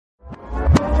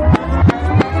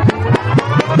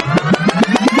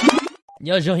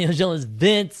Yo, it's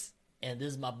Vince, and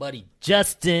this is my buddy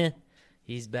Justin.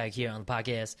 He's back here on the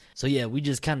podcast. So yeah, we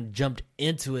just kind of jumped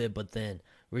into it, but then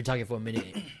we were talking for a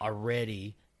minute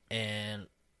already, and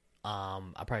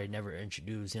I probably never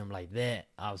introduced him like that.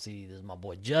 Obviously, this is my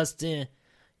boy Justin.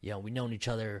 Yeah, we known each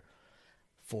other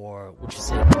for what you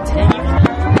said, 10 years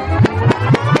now.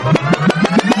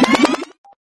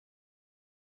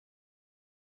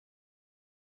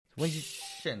 When you,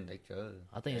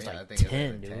 I think it's like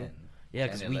 10, dude. 10. Yeah,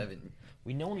 because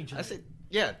we known each other. I said,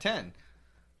 yeah, 10.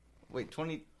 Wait,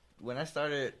 20. When I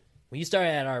started. When you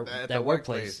started at that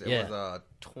workplace. It was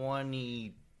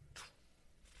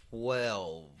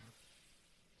 2012.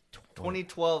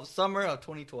 2012, summer of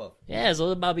 2012. Yeah,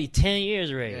 so it's about to be 10 years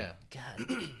already. Yeah. God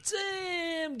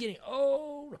damn, getting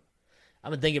old.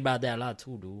 I've been thinking about that a lot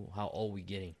too, dude. How old we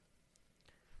getting.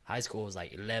 High school was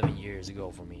like 11 years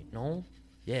ago for me. No?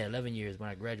 Yeah, 11 years when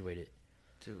I graduated.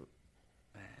 Dude,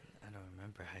 man, I don't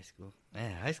remember high school.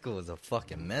 Man, high school was a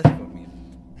fucking mess for me.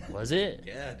 Was it?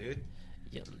 Yeah, dude.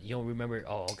 You don't remember?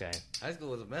 Oh, okay. High school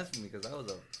was a mess for me because I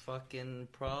was a fucking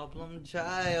problem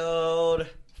child.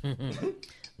 Oh,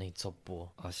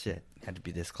 shit. Had to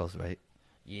be this close, right?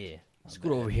 Yeah.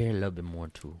 Scoot over here a little bit more,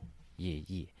 too. Yeah.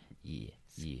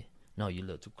 No, you're a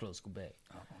little too close. Go back.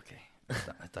 Oh, okay.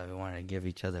 I thought we wanted to give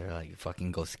each other, like,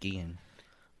 fucking go skiing.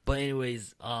 But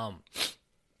anyways,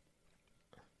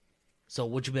 so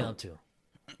what you been up to?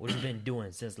 What you been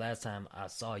doing since last time I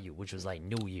saw you, which was like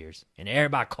New Year's, and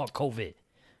everybody caught COVID,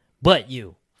 but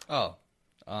you. Oh,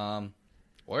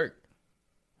 work.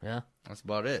 Yeah, that's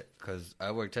about it. Cause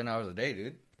I work 10 hours a day,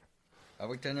 dude. I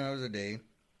work 10 hours a day.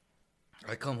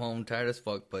 I come home tired as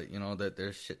fuck, but you know that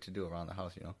there's shit to do around the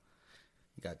house. You know,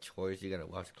 you got chores, you gotta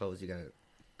wash clothes, you gotta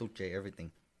duche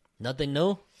everything. Nothing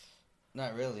new.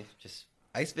 Not really, just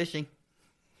ice fishing.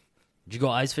 Did you go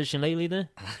ice fishing lately then?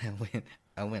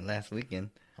 I went last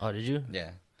weekend. Oh, did you?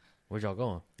 Yeah. Where'd y'all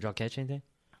going? Did y'all catch anything?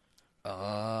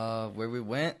 Where we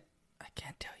went, I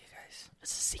can't tell you guys.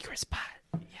 It's a secret spot.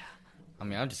 Yeah. I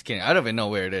mean, I'm just kidding. I don't even know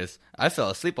where it is. I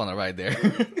fell asleep on the ride there.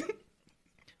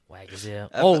 Whack as hell.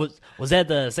 Oh, was that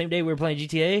the same day we were playing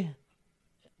GTA?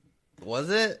 Was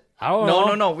it? I don't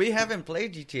know. No. We haven't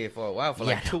played GTA for a while, for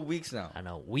like 2 weeks now. I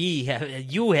know. We have.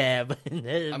 You have.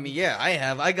 I mean, yeah, I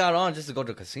have. I got on just to go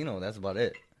to the casino. That's about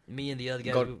it. Me and the other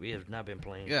guys, we have not been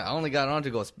playing. Yeah, I only got on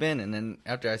to go spin, and then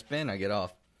after I spin, I get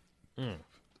off.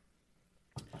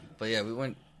 But yeah,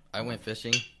 I went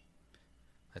fishing.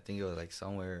 I think it was like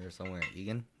somewhere in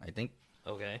Egan, I think.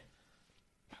 Okay.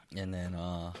 And then,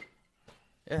 yeah,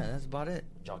 that's about it.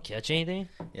 Did y'all catch anything?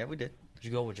 Yeah, we did. Did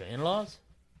you go with your in-laws?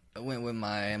 I went with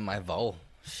my vole.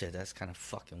 Shit, that's kind of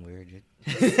fucking weird, dude.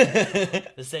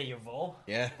 To say your vole?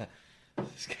 Yeah.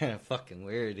 It's kind of fucking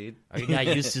weird, dude. Are you not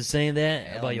used to saying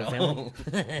that about your family?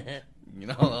 You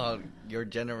know, your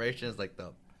generation is like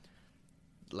the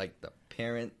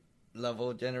parent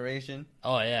level generation.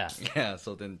 Oh yeah. Yeah.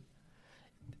 So then,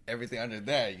 everything under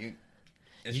that,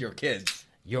 it's your kids.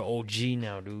 You're OG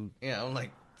now, dude. Yeah, I'm not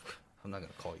gonna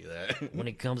call you that. When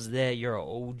it comes to that, you're an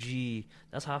OG.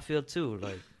 That's how I feel too.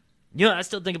 Like, you know, I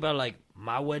still think about like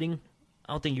my wedding.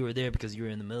 I don't think you were there because you were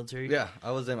in the military. Yeah, I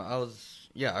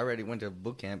already went to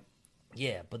boot camp.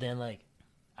 Yeah, but then like,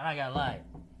 I'm not gonna lie.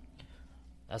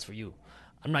 That's for you.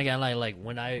 I'm not gonna lie. Like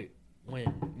when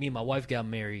me and my wife got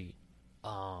married,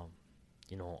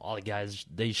 you know, all the guys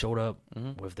they showed up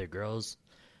with their girls,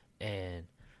 and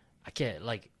I can't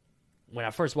like. When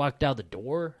I first walked out the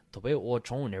door, the way all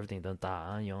and everything, you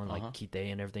know, like kite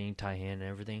and everything, tie hand and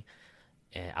everything.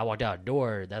 And I walked out the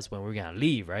door, that's when we were going to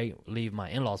leave, right? Leave my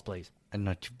in-laws' place.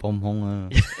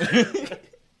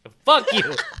 Fuck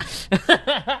you.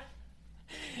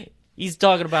 He's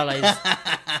talking about like,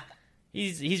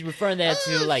 he's referring that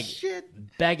to like,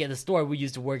 back at the store we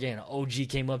used to work at, an OG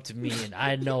came up to me and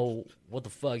I know what the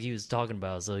fuck he was talking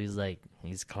about. So he's like,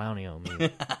 he's clowning on me.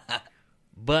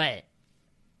 But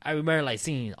I remember like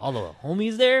seeing all the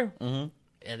homies there, and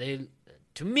they,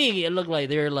 to me, it looked like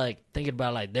they were like thinking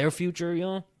about like their future, you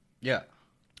know? Yeah.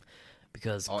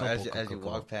 Because as you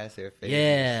walk past their face,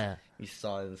 yeah, you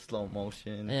saw it in slow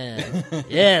motion. Yeah,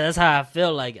 yeah, that's how I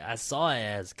felt like I saw it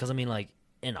as. Because I mean, like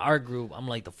in our group, I'm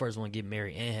like the first one to get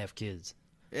married and have kids.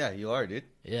 Yeah, you are, dude.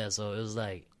 Yeah, so it was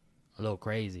like a little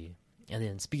crazy. And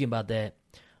then speaking about that,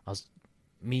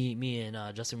 me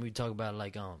and Justin, we talked about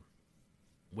like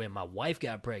when my wife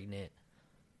got pregnant,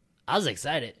 I was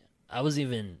excited. I was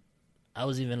even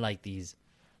like these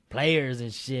players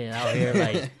and shit out here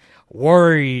like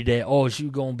worried that she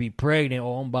gonna be pregnant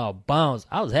or I'm about to bounce.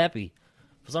 I was happy.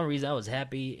 For some reason I was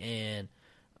happy and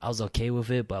I was okay with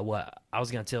it. But what I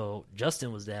was gonna tell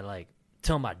Justin was that like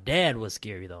telling my dad was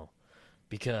scary though.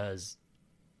 Because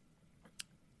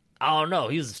I don't know.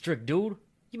 He was a strict dude.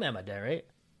 You met my dad, right?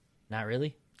 Not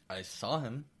really. I saw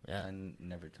him. Yeah. I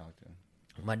never talked to him.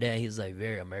 My dad, he's like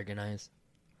very Americanized,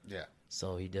 Yeah.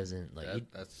 so he doesn't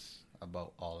like. That's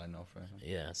about all I know for him.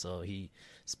 Yeah, so he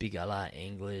speak a lot of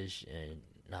English and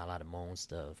not a lot of Hmong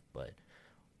stuff. But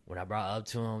when I brought up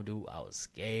to him, dude, I was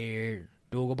scared.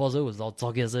 Dude, what was all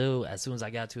talking as soon as I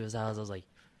got to his house, I was like,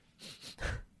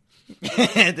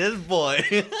 This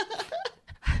boy.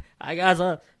 I got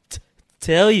to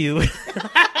tell you.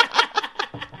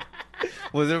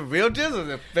 Was it real jizz or was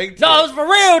it fake? No, it was for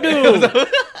real, dude.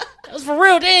 It was for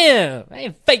real, damn. I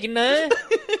ain't faking nothing.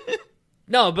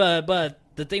 No, but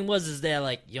the thing is that,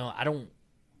 like, you know,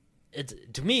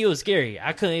 to me, it was scary.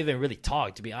 I couldn't even really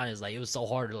talk, to be honest. Like, it was so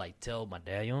hard to, like, tell my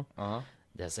dad, you know,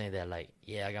 that saying that, like,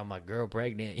 yeah, I got my girl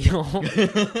pregnant, you know.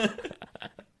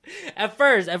 At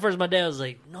first, my dad was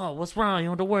like, no, what's wrong? You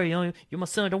know, don't worry, you know, you're my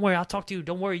son, don't worry, I'll talk to you,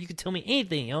 don't worry, you can tell me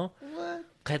anything, you know. What?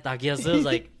 It was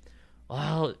like,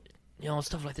 well, you know,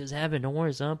 stuff like this happened, don't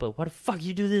worry, son, but why the fuck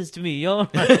you do this to me, yo?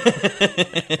 He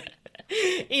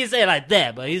didn't say it like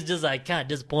that, but he's just like kind of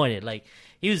disappointed. Like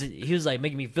he was like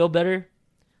making me feel better.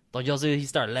 Like y'all see, he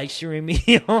started lecturing me,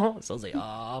 you know? So I was like,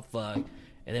 oh fuck. And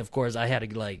then of course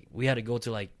we had to go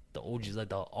to like the OGs, like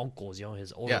the uncles, you know,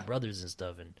 his older brothers and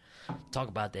stuff, and talk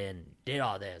about that and did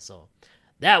all that. So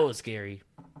that was scary,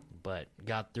 but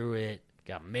got through it,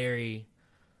 got married,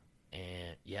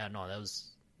 and yeah, no,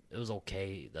 it was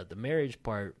okay. The marriage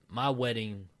part, my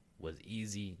wedding was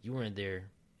easy. You weren't there.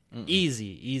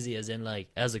 Easy as in like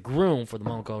as a groom for the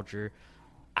Hmong culture.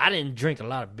 I didn't drink a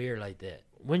lot of beer like that.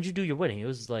 When did you do your wedding? It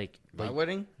was like my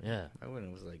wedding. Yeah, my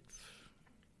wedding was like.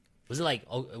 Was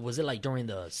it like during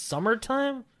the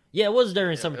summertime? Yeah, it was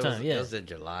during summertime. It was in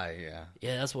July. Yeah.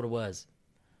 Yeah, that's what it was.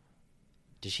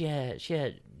 Did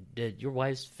your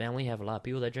wife's family have a lot of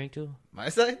people that drink too? My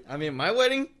side? I mean, my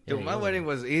wedding? Yeah, Dude, my wedding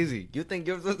was easy. You think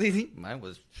yours was easy? Mine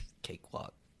was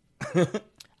cakewalk.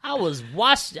 I was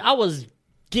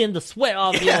getting the sweat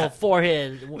off your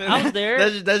forehead. I was there.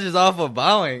 That's just off of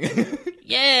bowing.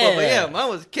 Yeah. But yeah, mine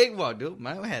was cakewalk, dude.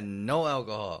 Mine had no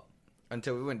alcohol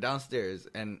until we went downstairs,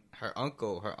 and her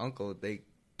uncle, they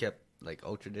kept like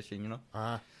old tradition, you know?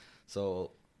 Uh-huh.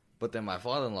 So, but then my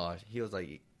father-in-law, he was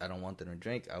like, I don't want them to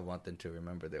drink. I want them to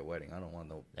remember their wedding. I don't want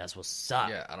no. That's what's up.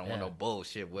 Yeah, I don't want no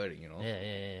bullshit wedding, you know.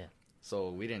 Yeah. So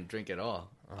we didn't drink at all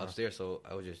upstairs. So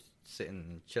I was just sitting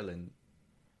and chilling,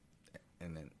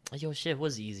 and then your shit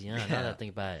was easy, huh? Now that I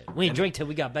think about it, we didn't drink till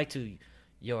we got back to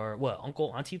your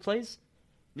uncle auntie place.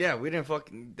 Yeah, we didn't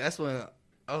fucking. That's when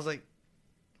I was like,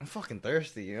 I'm fucking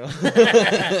thirsty, you know.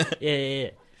 Yeah.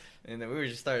 And then we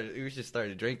just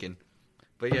started drinking,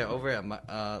 but yeah, over at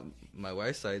my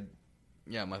wife's side.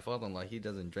 Yeah, my father-in-law, he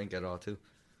doesn't drink at all, too.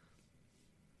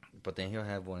 But then he'll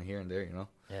have one here and there, you know?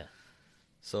 Yeah.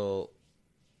 So,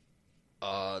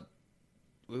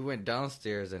 we went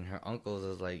downstairs, and her uncles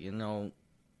was like, you know,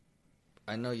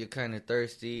 I know you're kind of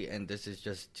thirsty, and this is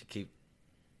just to keep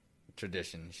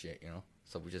tradition and shit, you know?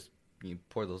 So you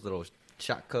pour those little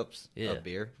shot cups of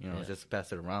beer, you know, just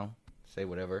pass it around, say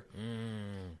whatever.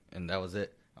 And that was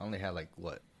it. I only had,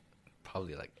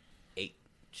 probably 8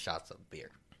 shots of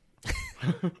beer.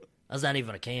 That's not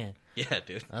even a can. Yeah,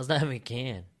 dude. That's not even a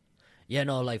can. Yeah,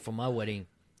 no, like for my wedding,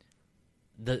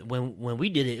 when we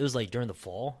did it, it was like during the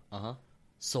fall.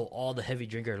 So all the heavy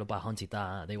drinkers by hunting,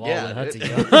 they all went hunting.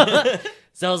 You know?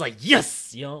 So I was like,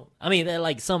 yes, you know. I mean,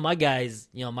 like some of my guys,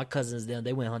 you know, my cousins,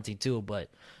 they went hunting too. But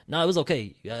no, it was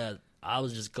okay. I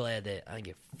was just glad that I didn't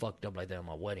get fucked up like that on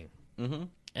my wedding.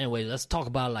 Anyway, let's talk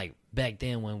about like back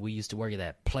then when we used to work at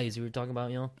that place we were talking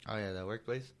about, you know. Oh yeah, that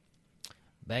workplace.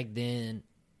 Back then,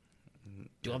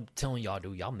 dude, I'm telling y'all,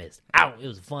 dude, y'all missed out. It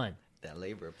was fun. That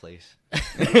labor place.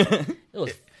 It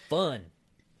was fun.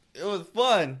 It was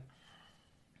fun.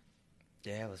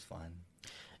 Yeah, it was fun.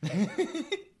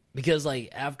 Because, like,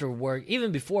 after work,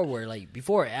 even before work, like,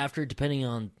 before or after, depending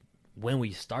on when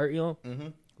we start, you know,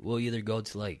 we'll either go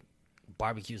to, like,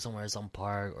 barbecue somewhere at some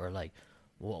park, or, like,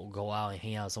 we'll go out and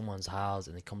hang out at someone's house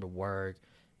and then come to work.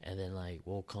 And then, like,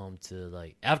 we'll come to,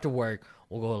 like, after work,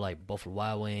 we'll go to, like, Buffalo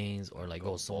Wild Wings or, like,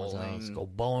 go to someone's house, go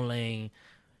bowling.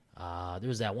 There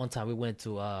was that one time we went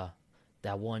to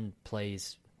that one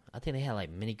place. I think they had, like,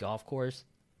 mini golf course.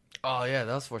 Oh, yeah,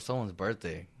 that was for someone's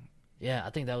birthday. Yeah, I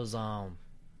think that was,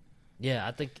 yeah,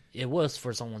 I think it was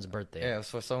for someone's birthday. Yeah, it was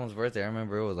for someone's birthday. I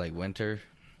remember it was, like, winter.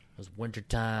 It was winter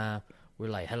time. We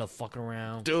were, like, hella fucking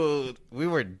around. Dude, we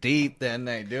were deep that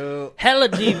night, dude. Hella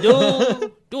deep,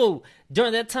 dude. Dude,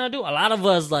 during that time, dude, a lot of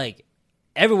us, like,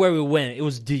 everywhere we went, it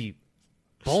was deep.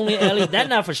 Bowling alley, that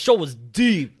night for sure was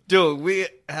deep. Dude, we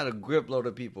had a grip load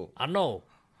of people. I know.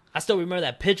 I still remember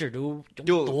that picture, dude.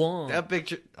 Dude, that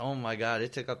picture. Oh my god,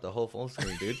 it took up the whole phone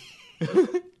screen, dude.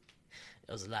 It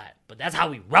was a lot, but that's how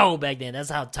we rolled back then. That's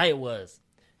how tight it was.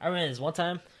 I remember this one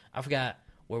time. I forgot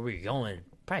where we were going.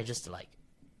 Probably just to like,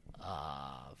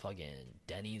 fucking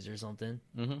Denny's or something.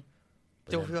 Mm-hmm.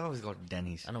 Dude, we always go to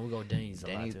Denny's. I know we go to Denny's.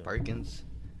 Denny's, a lot too. Perkins.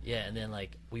 Yeah, and then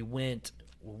like we went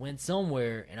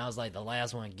somewhere, and I was like the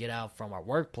last one to get out from our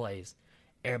workplace.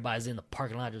 Everybody's in the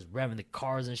parking lot just revving the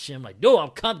cars and shit. I'm like, dude, I'm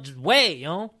coming, just wait, you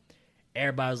know.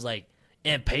 Everybody was like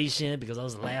impatient because I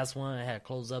was the last one. I had to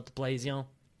close up the place, you know.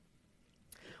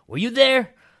 Were you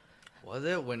there? Was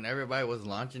it when everybody was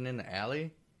launching in the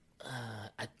alley?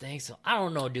 I think so. I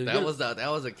don't know, dude. That was a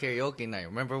karaoke night.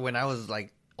 Remember when I was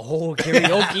like, oh,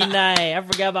 karaoke night. I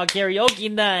forgot about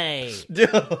karaoke night. dude.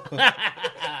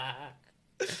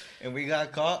 And we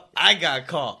got caught. I got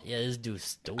caught. Yeah, this dude's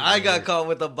stupid. I got caught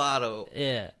with a bottle.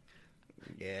 Yeah.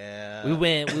 Yeah. We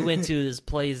went to this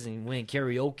place and went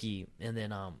karaoke, and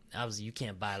then obviously you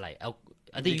can't buy like I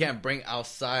think you can't bring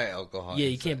outside alcohol. Yeah,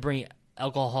 you can't bring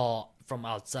alcohol from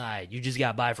outside. You just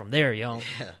gotta buy from there, yo.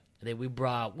 Yeah. And then we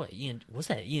brought what's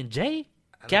that? Ian J?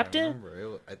 I don't Captain?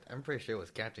 remember. I'm pretty sure it was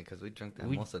Captain because we drank that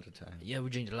most of the time. Yeah, we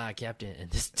drank a lot of Captain,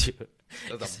 and this dude.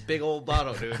 It was a big old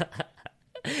bottle, dude.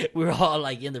 We were all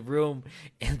like in the room,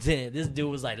 and then this dude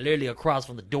was like literally across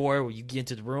from the door where you get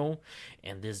into the room,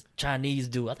 and this Chinese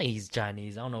dude, I think he's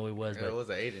Chinese, I don't know who he was, Yeah, but it was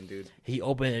an Aiden, dude. he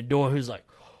opened the door, he was like,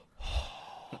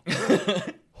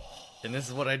 and this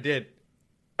is what I did.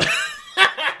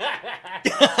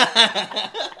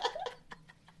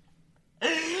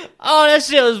 oh, that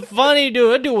shit was funny,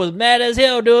 dude. That dude was mad as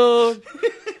hell, dude.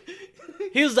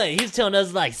 He was telling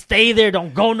us like, stay there,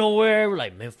 don't go nowhere. We're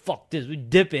like, man, fuck this, we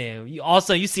dipping.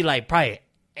 You see like probably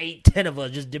 8-10 of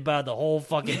us just dip out the whole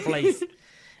fucking place.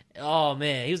 Oh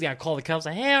man, he was gonna call the cops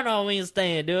like, hell no, we ain't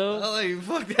staying, dude. I was like,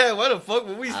 fuck that. Why the fuck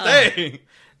would we stay?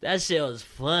 That shit was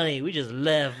funny. We just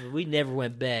left. We never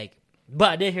went back. But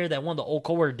I did hear that one of the old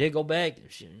coworkers did go back.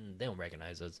 They don't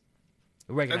recognize us.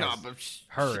 They recognize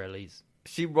her at least.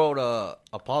 She wrote a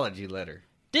apology letter.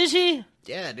 Did she?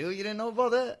 Yeah, dude, you didn't know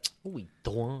about that? What we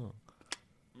doing?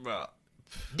 Bro.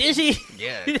 Did she?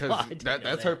 Yeah, No, because I didn't know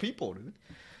that's that. her people, dude.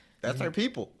 That's her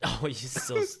people. Oh, you're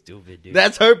so stupid, dude.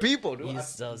 That's her people, dude. He's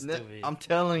so stupid. I'm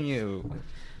telling you.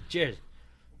 Cheers.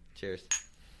 Cheers.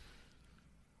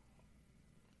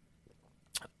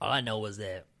 All I know was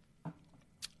that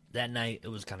night it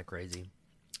was kind of crazy.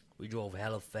 We drove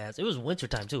hella fast. It was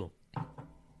wintertime too.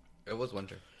 It was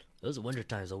winter. It was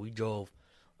wintertime, so we drove.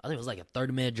 I think it was like a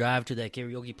 30-minute drive to that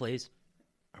karaoke place.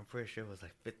 I'm pretty sure it was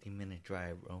like 50-minute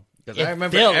drive, bro. Because It I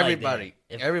remember felt like everybody.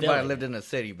 that. It Everybody felt like lived that. in the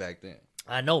city back then.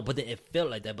 I know, but it felt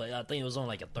like that. But I think it was on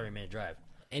like a 30-minute drive.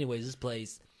 Anyways, this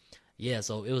place, yeah.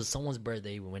 So it was someone's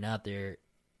birthday. We went out there.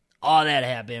 All that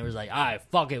happened. It was like, all right,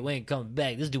 fuck it, we ain't coming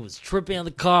back. This dude was tripping on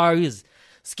the car. He was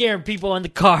scaring people in the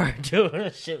car, dude.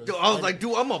 That shit was Dude, I was funny. like,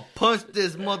 dude, I'm gonna punch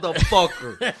this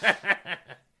motherfucker.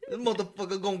 This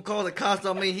motherfucker gonna call the cops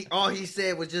on me. All he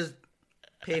said was just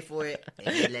pay for it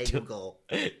and then let you go.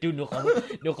 Dude,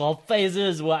 no face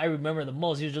is what I remember the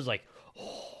most. He was just like,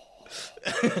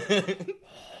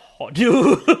 oh,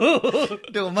 dude.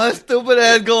 Dude, my stupid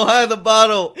ass gonna hide the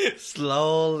bottle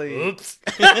slowly. Oops.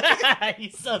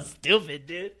 He's so stupid,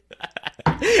 dude.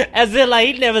 As if like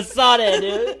he never saw that,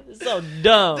 dude. It's so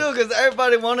dumb. Dude, because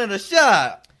everybody wanted a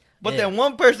shot. But Yeah. then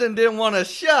one person didn't want a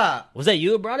shot. Was that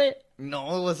you who brought it?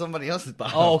 No, it was somebody else's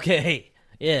bottle. Oh, okay.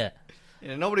 Yeah.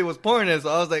 And nobody was pouring it, so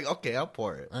I was like, okay, I'll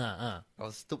pour it. Uh-uh. I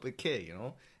was a stupid kid, you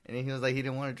know? And then he was like, he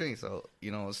didn't want to drink. So,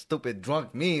 you know, stupid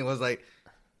drunk me was like,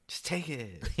 just take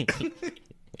it.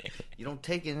 You don't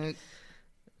take it.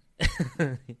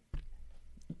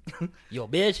 Yo,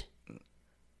 bitch.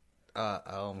 I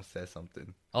almost said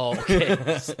something. Oh, okay.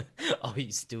 Oh,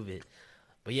 you stupid.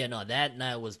 But yeah, no, that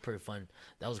night was pretty fun.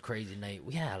 That was a crazy night.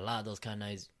 We had a lot of those kind of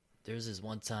nights. There was this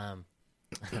one time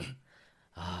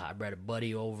I brought a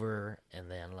buddy over, and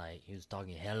then like he was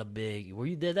talking hella big. Were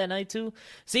you there that night too?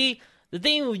 See, the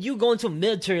thing with you going to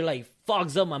military like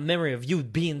fogs up my memory of you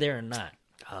being there or not.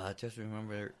 I just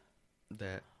remember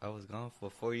that I was gone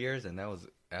for 4 years, and that was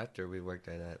after we worked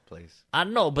at that place. I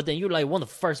know, but then you're like one of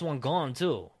the first one gone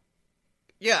too.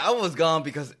 Yeah, I was gone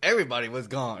because everybody was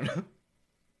gone.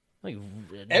 Like,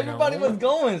 Everybody no. was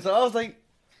going, so I was like,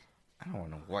 I don't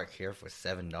want to work here for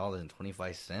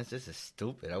 $7.25. This is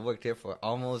stupid. I worked here for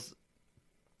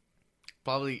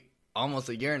probably almost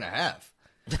a year and a half.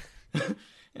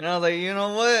 And I was like, you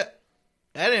know what?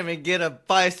 I didn't even get a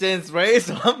 5 cents raise,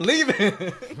 so I'm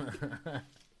leaving.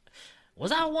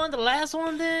 Was I one of the last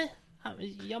one then?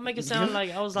 Y'all make it sound like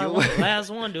I was like you- one of the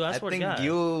last one, dude. I swear to think God.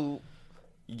 you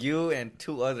You and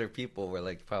two other people were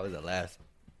like probably the last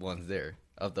ones there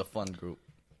of the fun group.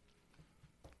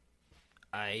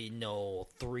 I know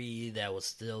 3 that was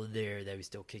still there that we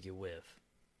still kick it with.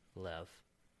 Left.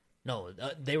 No,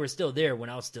 they were still there when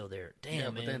I was still there.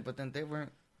 Damn, Yeah, man. but then they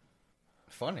weren't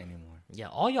fun anymore. Yeah,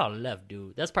 all y'all left,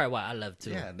 dude. That's probably why I left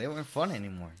too. Yeah, they weren't fun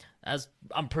anymore.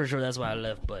 I'm pretty sure that's why I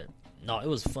left, but no, it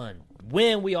was fun.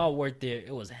 When we all worked there,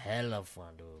 it was hella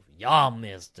fun, dude. Y'all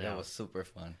missed out. That was super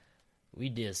fun. We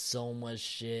did so much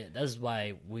shit. That's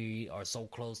why we are so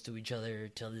close to each other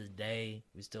till this day.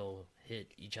 We still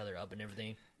hit each other up and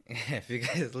everything. If you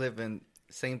guys live in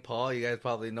St. Paul, you guys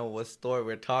probably know what store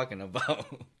we're talking about.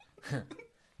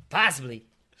 Possibly.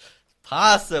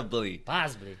 Possibly.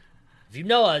 If you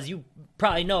know us, you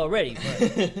probably know already. But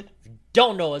if you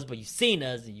don't know us, but you've seen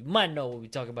us, and you might know what we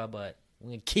talk about, but we're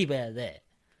going to keep it at that.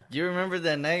 You remember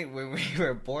that night when we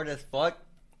were bored as fuck?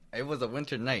 It was a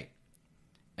winter night.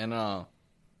 And it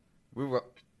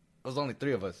was only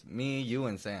 3 of us. Me, you,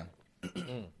 and Sam.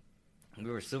 We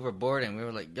were super bored, and we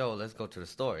were like, yo, let's go to the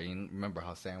store. You remember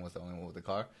how Sam was the only one with the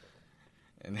car?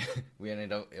 And we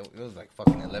ended up, it was like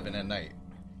fucking 11 at night.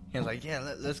 He was like,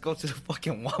 yeah, let's go to the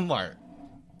fucking Walmart.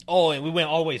 Oh, and we went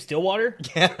all the way to Stillwater?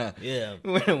 Yeah. Yeah.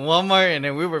 We went to Walmart, and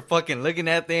then we were fucking looking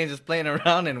at things, just playing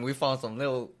around, and we found some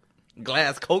little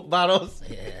glass Coke bottles.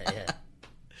 Yeah.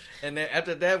 And then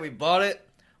after that, we bought it,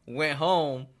 went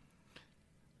home,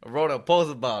 wrote a post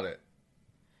about it.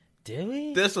 Did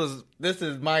we? This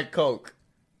is my Coke,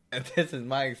 and this is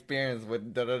my experience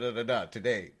with da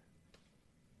today.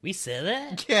 We said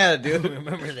that? Yeah, I dude. don't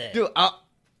remember that. Dude,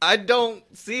 I don't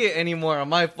see it anymore on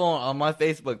my phone, on my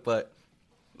Facebook, but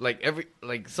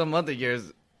like some other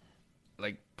years,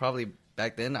 like probably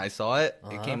back then I saw it.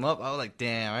 It came up. I was like,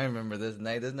 damn, I remember this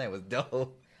night. This night was dope.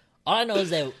 All I know is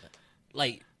that,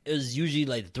 like, it was usually,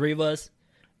 like, the 3 of us,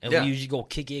 and Yeah. we usually go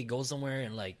kick it, go somewhere,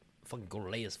 and, like, fucking go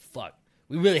late as fuck.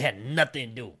 We really had nothing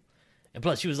to do. And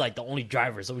plus, she was, like, the only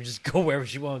driver, so we just go wherever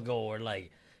she want to go, or,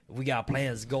 like, if we got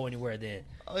plans to go anywhere, then...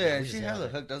 Oh yeah, and we she just hella had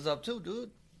it. hooked us up too,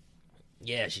 dude.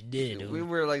 Yeah, she did, dude. We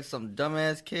were like some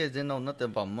dumbass kids, didn't know nothing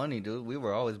about money, dude. We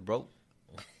were always broke.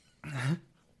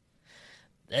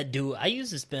 That dude, I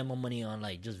used to spend my money on,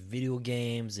 like, just video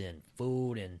games and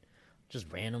food and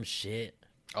just random shit.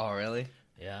 Oh really?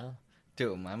 Yeah.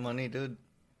 Dude, my money, dude.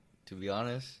 To be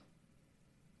honest,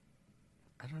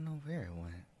 I don't know where it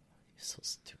went. You're so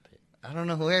stupid. I don't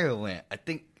know where it went. I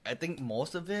think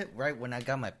most of it, right when I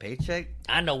got my paycheck,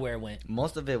 I know where it went.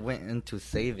 most of it went into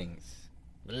savings.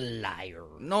 Liar.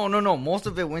 No. Most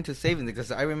of it went to savings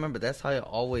because I remember that's how I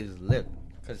always lived.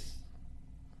 Because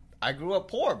I grew up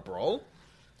poor, bro.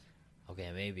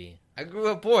 Okay, maybe. I grew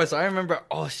up poor, so I remember,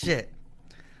 oh shit,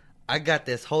 I got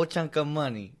this whole chunk of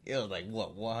money. It was like,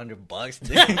 what,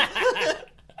 $100?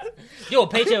 Yo, a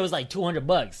paycheck was like $200,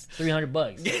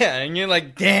 $300. Yeah, and you're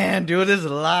like, damn, dude, this is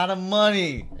a lot of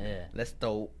money. Yeah. Let's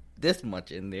throw this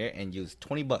much in there and use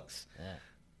 $20. Yeah.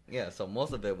 Yeah, so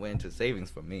most of it went into savings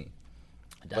for me.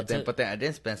 But That's then I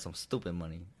did spend some stupid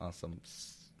money on some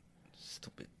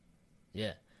stupid.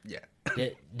 Yeah. Yeah.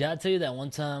 Did I tell you that one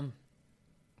time?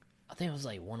 I think it was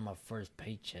like one of my first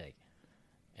paycheck,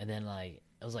 and then like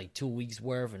it was like 2 weeks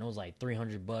worth, and it was like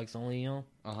 $300 only. You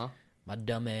know, my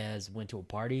dumb ass went to a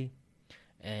party,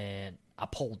 and I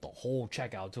pulled the whole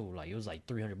check out too. Like it was like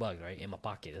 $300, right, in my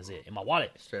pocket. That's it, in my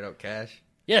wallet. Straight up cash.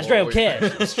 Yeah, straight up Or-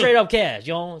 cash. Straight up cash,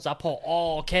 you know. So I pulled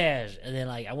all cash, and then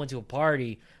like I went to a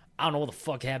party. I don't know what the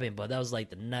fuck happened, but that was like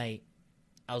the night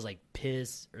I was like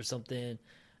pissed or something,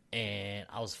 and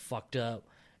I was fucked up,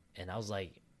 and I was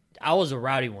like, I was a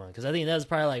rowdy one because I think that was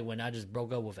probably like when I just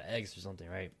broke up with an ex or something,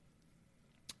 right?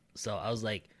 So I was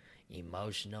like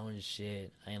emotional and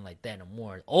shit. I ain't like that no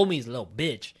more. Old me's a little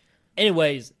bitch.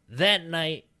 Anyways, that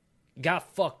night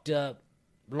got fucked up,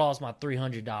 lost my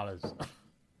 $300.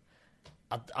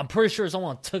 I'm pretty sure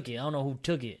someone took it. I don't know who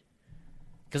took it.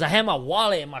 Because I had my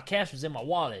wallet and my cash was in my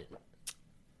wallet.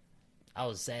 I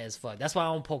was sad as fuck. That's why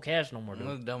I don't pull cash no more, I'm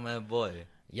a dude. dumbass boy.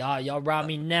 Y'all rob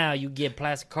me now, you get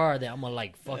plastic card that I'm gonna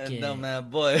like fucking Dumbass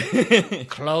boy.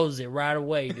 close it right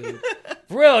away, dude.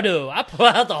 For real, dude. I pull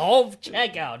out the whole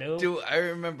checkout, dude. Dude, I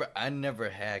remember I never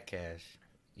had cash.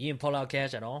 You didn't pull out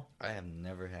cash at all? I have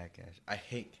never had cash. I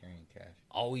hate carrying cash.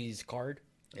 Always card?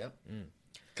 Yep.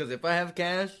 Because if I have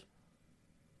cash,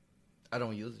 I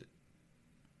don't use it.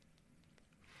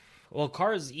 Well,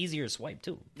 card is easier to swipe,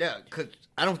 too. Yeah, because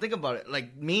I don't think about it.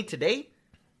 Like me today,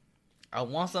 I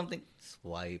want something,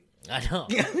 swipe. I know.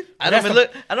 I don't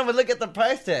even look at the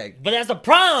price tag. But that's the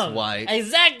problem. Swipe.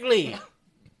 Exactly.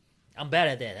 I'm bad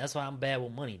at that. That's why I'm bad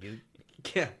with money, dude.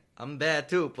 Yeah, I'm bad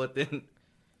too, but then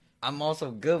I'm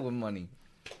also good with money.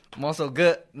 I'm also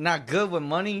good, not good with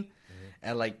money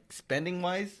and like spending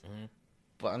wise,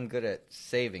 but I'm good at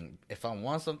saving. If I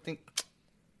want something,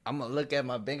 I'm gonna look at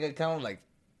my bank account like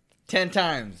 10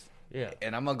 times. Yeah.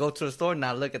 And I'm gonna go to the store and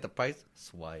not look at the price.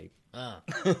 Swipe.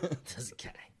 This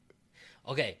guy.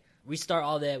 Okay, we start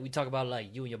all that. We talk about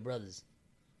like you and your brothers.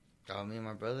 Oh, me and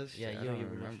my brothers? Yeah, Shit, you I and don't your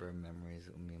brothers. remember memories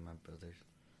of me and my brothers.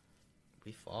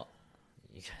 We fought.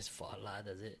 You guys fought a lot.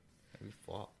 That's it. We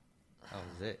fought. That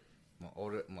was it. My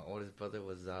oldest brother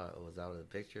was out of the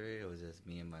picture. It was just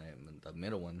me and the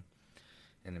middle one,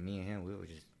 and then me and him. We were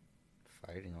just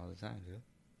fighting all the time, dude.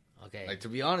 Okay. Like, to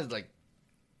be honest, like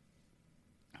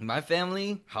my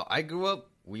family, how I grew up,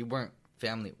 we weren't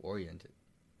family oriented.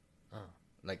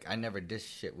 Like, I never did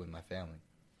shit with my family.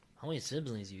 How many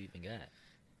siblings you even got?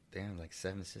 Damn, like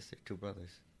 7 sisters, 2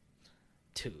 brothers.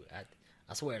 Dude,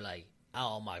 I swear, like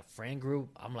out of my friend group,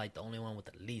 I'm like the only one with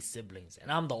the least siblings,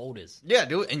 and I'm the oldest. Yeah,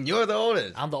 dude, and you're the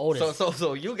oldest. I'm the oldest.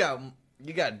 So you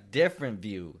got different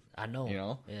views. I know. You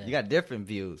know, Yeah. you got different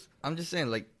views. I'm just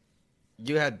saying, like,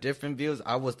 you had different views.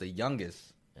 I was the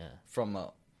youngest Yeah. from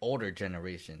a older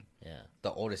generation. Yeah.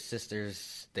 The oldest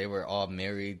sisters, they were all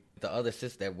married. The other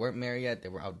sisters that weren't married yet, they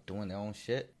were out doing their own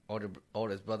shit.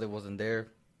 Oldest brother wasn't there.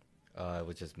 It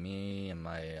was just me and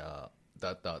my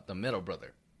the middle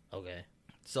brother. Okay.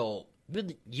 So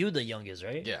You the youngest,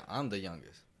 right? yeah, I'm the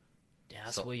youngest. Yeah,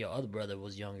 I swear your other brother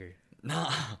was younger.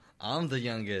 Nah, I'm the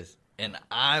youngest, and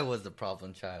I was the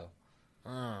problem child.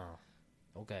 Oh.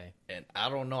 Okay. And I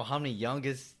don't know how many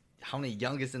youngest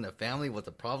in the family was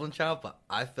the problem child, but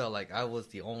I felt like I was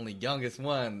the only youngest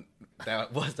one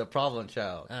that was the problem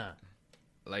child.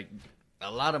 Like, a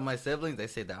lot of my siblings, they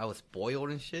say that I was spoiled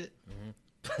and shit.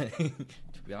 But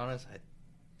to be honest,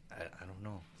 I don't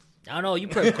know. I don't know.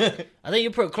 I think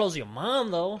you're pretty close to your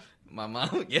mom, though. My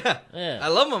mom, yeah. Yeah. I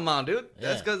love my mom, dude.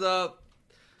 That's Yeah. because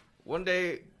one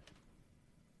day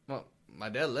my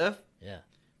dad left, Yeah.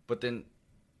 but then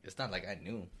it's not like I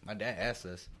knew. My dad asked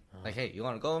us, like, hey, you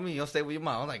want to go with me? You'll stay with your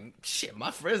mom. I'm like, shit,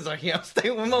 my friends are here. I'm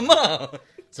staying with my mom.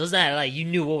 So it's not like you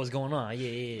knew what was going on.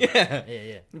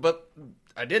 Yeah. But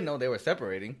I didn't know they were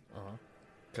separating. Uh-huh.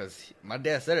 Because my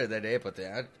dad said it that day, but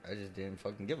then I just didn't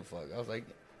fucking give a fuck. I was like,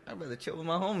 I'd rather chill with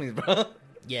my homies, bro.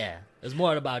 Yeah. It's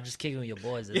more about just kicking with your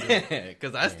boys. Yeah,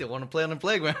 because I still want to play on the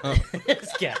playground.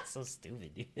 This guy's so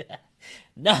stupid, dude.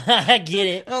 No, I get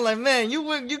it. I'm like, man, you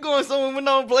going somewhere with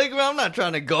no playground? I'm not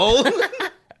trying to go.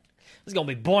 It's gonna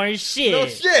be boring shit. No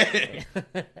shit.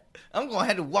 I'm going to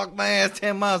have to walk my ass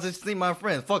 10 miles to see my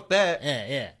friends. Fuck that.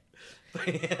 Yeah.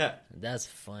 Yeah. That's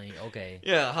funny. Okay.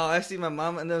 Yeah, how I see my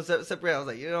mom and them separate, I was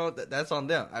like, you know, that's on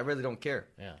them. I really don't care.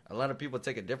 Yeah. A lot of people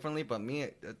take it differently, but me,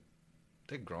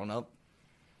 they're grown up.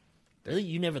 Really?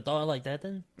 You never thought like that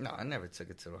then? No, I never took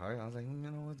it to the heart. I was like, you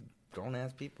know, it's grown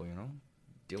ass people, you know,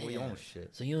 deal with your own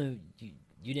shit. So you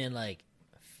didn't like,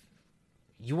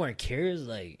 you weren't curious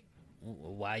like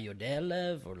why your dad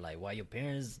left or like why your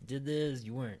parents did this?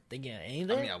 You weren't thinking of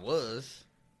anything? I mean, I was,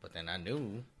 but then I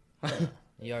knew.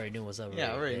 You already knew what's up. Yeah,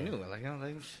 right? I already knew. Like, I was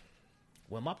like,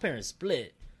 When my parents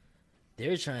split, they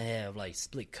were trying to have like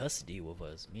split custody with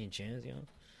us, me and Chance, you know?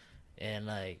 And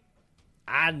like,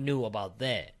 I knew about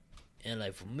that. And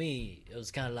like, for me, it was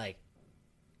kind of like,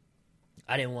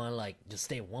 I didn't want to like just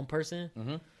stay with one person.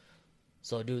 Mhm.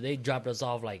 So, dude, they dropped us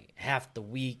off like half the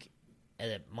week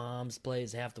at mom's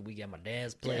place, half the week at my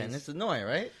dad's place. yeah, and it's annoying,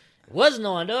 right? Wasn't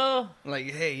on, though. Like,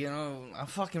 hey, you know, I'm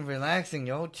fucking relaxing,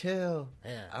 yo, chill.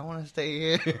 Yeah. I want to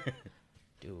stay here.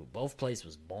 Dude, both places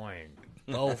was boring.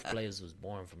 Both places was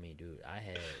boring for me, dude.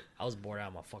 I was bored out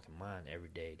of my fucking mind every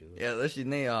day, dude. Yeah,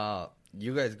 listen,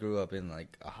 you guys grew up in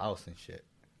like a house and shit,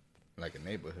 like a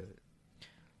neighborhood.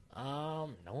 No,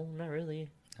 not really.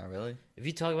 Not really. If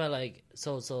you talk about like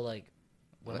so like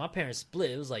when What? my parents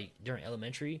split, it was like during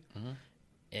elementary, Mhm.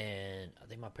 and I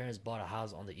think my parents bought a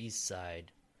house on the east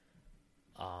side,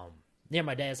 near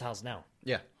my dad's house now.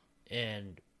 Yeah.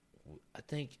 And I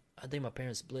think my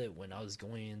parents split when I was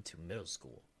going into middle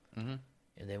school, Mhm.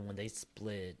 and then when they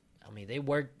split, I mean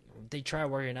they try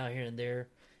working out here and there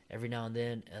every now and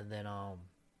then,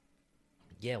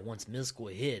 yeah, once middle school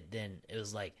hit, then it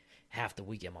was like half the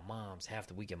week at my mom's, half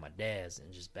the week at my dad's,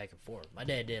 and just back and forth. My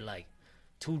dad did like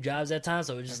 2 jobs at time,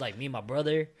 so it was just like me and my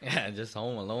brother. Yeah, just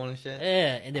home alone and shit.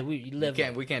 Yeah, and then we lived.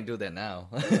 We can't do that now.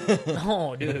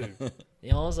 No, dude.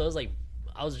 You know, so it was like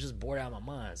I was just bored out of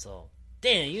my mind. So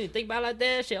damn, you didn't think about it like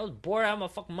that? Shit, I was bored out of my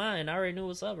fucking mind. I already knew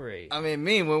what's up already. I mean,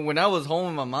 me when I was home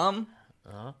with my mom,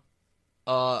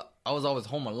 Uh-huh. I was always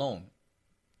home alone.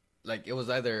 Like, it was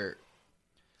either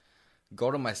go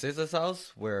to my sister's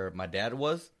house where my dad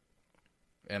was,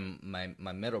 and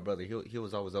my middle brother, he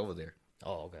was always over there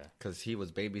Oh, okay. because he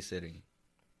was babysitting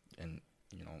and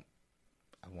you know,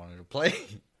 I wanted to play,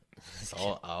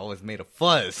 so I always made a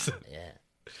fuss. Yeah.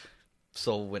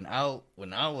 So when I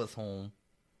was home,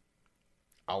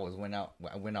 I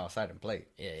went outside and played.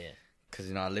 Yeah, yeah. Cause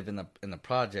I live in the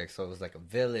project, so it was like a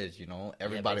village.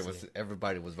 Everybody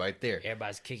was right there.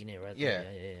 Everybody's kicking it right Yeah.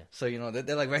 there. Yeah. So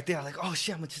they're like right there. I'm like, oh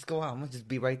shit, I'm gonna just go out. I'm gonna just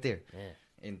be right there. Yeah.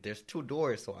 And there's 2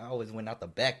 doors, so I always went out the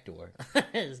back door.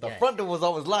 This The guy. front door was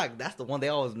always locked. That's the one they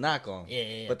always knock on.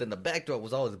 Yeah. But then the back door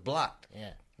was always blocked.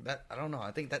 Yeah. That I don't know.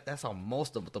 I think that's how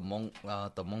most of the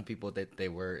Hmong people that they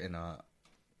were in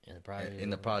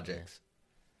the projects.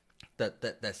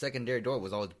 That secondary door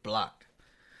was always blocked.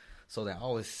 So then I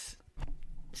always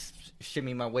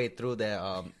shimmy my way through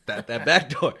that back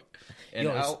door, and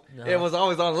it was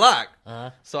always unlocked.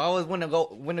 So I always went to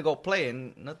go play,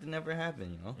 and nothing ever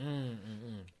happened.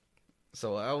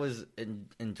 So I always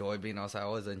enjoy being outside. I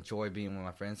always enjoy being with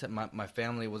my friends. My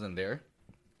family wasn't there.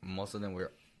 Most of them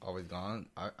were always gone.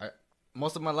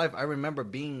 Most of my life, I remember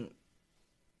being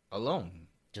alone.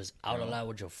 Just out a lot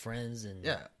with your friends and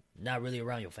not really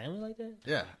around your family like that.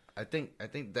 Yeah, I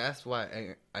think that's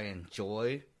why I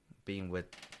enjoy being with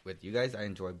you guys. I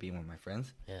enjoy being with my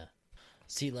friends. Yeah.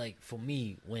 See, like for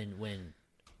me, when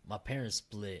my parents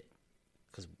split,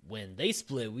 because when they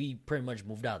split, we pretty much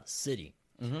moved out of the city.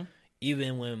 Mm-hmm.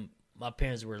 Even when my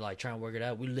parents were like trying to work it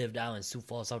out, we lived out in Sioux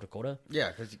Falls, South Dakota.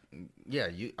 Yeah, because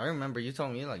I remember you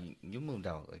told me like you moved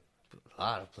out like a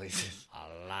lot of places.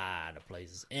 A lot of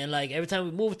places, and like every time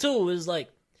we moved to, it was like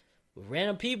with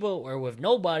random people or with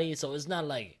nobody. So it's not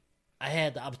like I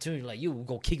had the opportunity like you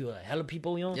go kick with a hell of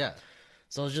people, Yeah.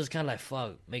 So it's just kind of like,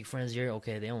 fuck, make friends here,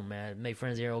 okay, they don't matter. Make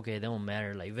friends here, okay, they don't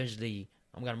matter. Like, eventually,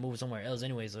 I'm going to move somewhere else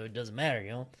anyway, so it doesn't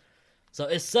matter, So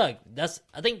it sucked.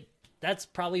 I think that's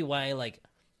probably why, like,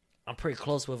 I'm pretty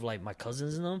close with, like, my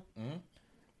cousins and them. Mm-hmm.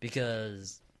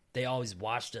 Because they always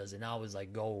watched us, and I always,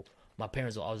 like, my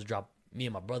parents will always drop me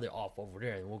and my brother off over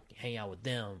there, and we'll hang out with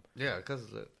them. Yeah, because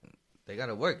they got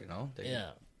to work,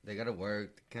 They got to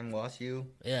work. They can wash you.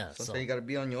 Yeah. Sometimes you got to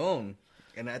be on your own.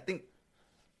 And I think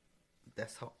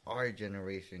that's how our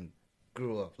generation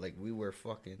grew up. Like, we were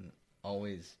fucking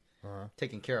always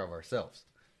taking care of ourselves.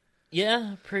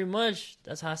 Yeah, pretty much.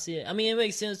 That's how I see it. I mean, it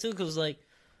makes sense, too, because, like,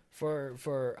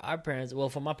 for our parents, well,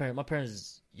 for my parents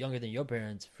is younger than your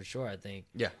parents, for sure, I think.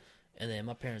 Yeah. And then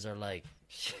my parents are, like...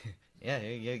 yeah,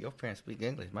 your parents speak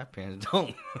English. My parents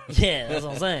don't. Yeah, that's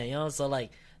what I'm saying, So,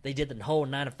 like, they did the whole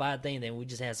 9-to-5 thing, then we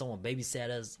just had someone babysit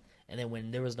us. And then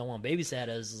when there was no one babysat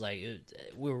us, it's like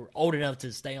we were old enough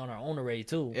to stay on our own already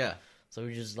too. Yeah. So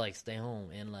we just like stay home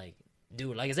and like,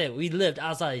 dude, like I said, we lived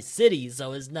outside the city,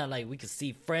 so it's not like we could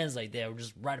see friends like that. We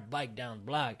just ride a bike down the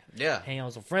block, hang out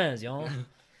with some friends,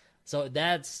 So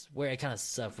that's where it kind of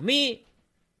sucked for me.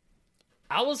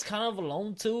 I was kind of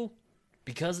alone too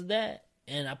because of that,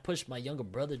 and I pushed my younger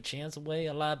brother Chance away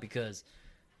a lot because,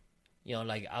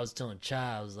 like I was telling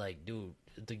Chai, I was like, dude.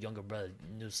 The younger brother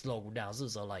slow down,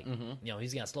 so like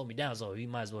he's gonna slow me down, so he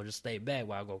might as well just stay back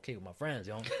while I go kick with my friends.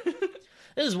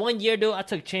 This is one year, dude. I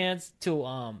took Chance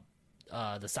to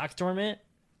the soccer tournament,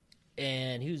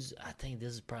 and I think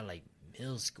this is probably like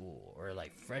middle school or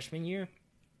like freshman year,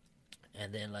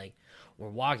 and then like we're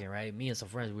walking, right? Me and some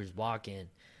friends, we're just walking,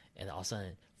 and all of a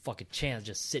sudden, fucking Chance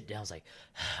just sit down. I was like,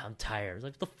 I'm tired. I was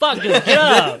like, what the fuck, dude? Get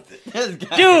up, dude.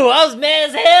 I was mad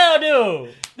as hell,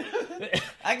 dude.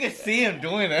 I can see him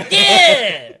doing that.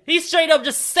 Yeah, he straight up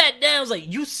just sat down. I was like,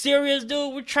 "You serious,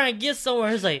 dude? We're trying to get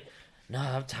somewhere." He's like, "No,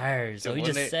 I'm tired." So he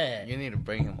just sat. You need to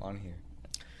bring him on here,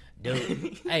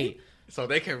 dude. Hey, so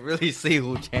they can really see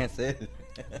who Chance is.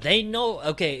 They know.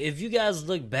 Okay, if you guys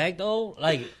look back though,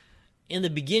 like in the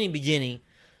beginning,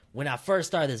 when I first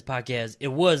started this podcast, it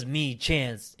was me,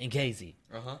 Chance, and Casey.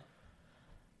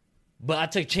 But I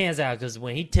took Chance out because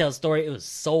when he tells story, it was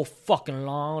so fucking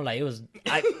long. Like, it was...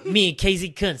 me and Casey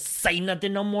couldn't say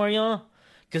nothing no more,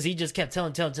 Because he just kept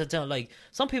telling. Like,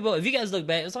 some people... If you guys look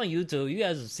back, it's on YouTube. You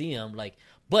guys will see him. Like,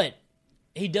 but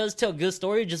he does tell good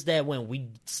story. Just that when we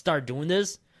start doing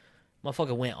this,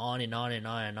 motherfucker went on and on and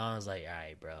on and on. I was like, all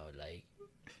right, bro. Like...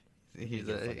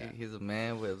 He's a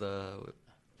man with a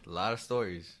lot of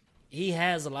stories. He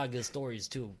has a lot of good stories,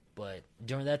 too. But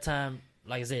during that time...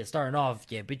 Like I said, starting off,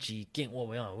 bitchy, getting what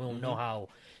we on. We don't know how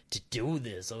to do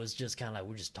this, so it's just kind of like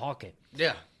we're just talking.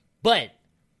 Yeah. But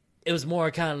it was more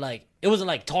kind of like, it wasn't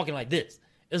like talking like this.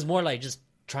 It was more like just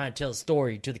trying to tell a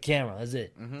story to the camera. That's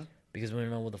it. Mm-hmm. Because we didn't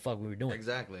know what the fuck we were doing.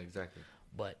 Exactly.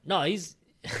 But no, he's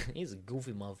a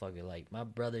goofy motherfucker. Like, my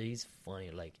brother, he's funny.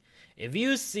 Like, if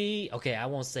you see, okay, I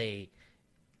won't say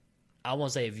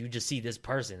if you just see this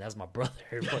person, that's my brother.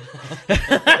 But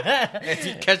if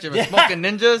you catch him at Smoking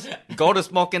Ninjas, go to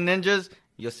Smoking Ninjas,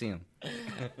 you'll see him.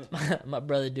 My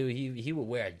brother, dude, he would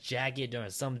wear a jacket during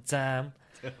summertime.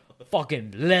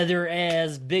 Fucking leather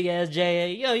ass, big ass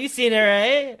jacket. Yo, you seen that,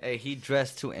 right? Hey, he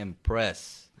dressed to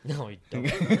impress. No, you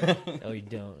don't. No, you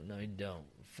don't. No, you don't.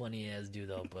 Funny ass dude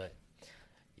though, but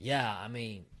yeah, I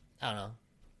mean, I don't know.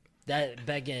 That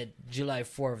back at July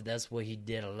 4th, that's what he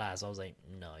did a lot. So I was like,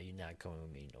 no, you're not coming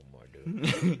with me no more,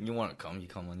 dude. You want to come? You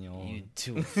come on your own. You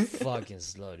too fucking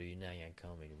slow, dude. You're not gonna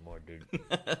come anymore, dude.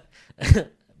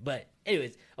 But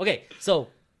anyways, okay. So, all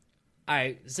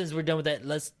right. Since we're done with that,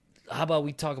 how about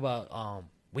we talk about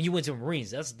when you went to Marines?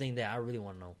 That's the thing that I really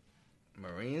want to know.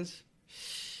 Marines?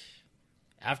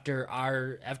 After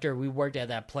we worked at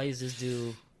that place, this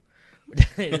dude,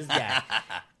 this guy.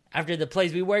 After the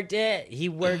place we worked at, he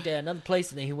worked at another place,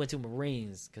 and then he went to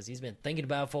Marines because he's been thinking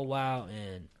about it for a while.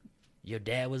 And your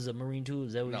dad was a Marine too,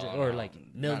 is that what you said? Or like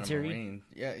military? Not a Marine.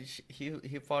 Yeah,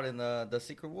 he fought in the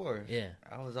Secret War. Yeah,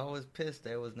 I was always pissed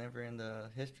that it was never in the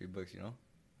history books. You know,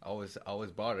 I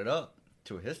always brought it up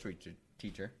to a history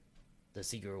teacher. The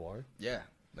Secret War. Yeah,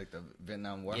 like the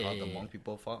Vietnam War, Yeah, how yeah, the yeah. Hmong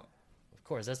people fought. Of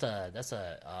course, that's a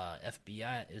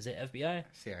FBI. Is it FBI?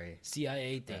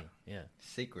 CIA thing. Yeah.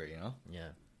 Secret, you know. Yeah.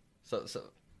 So,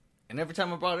 and every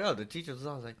time I brought it up, the teacher was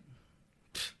always like,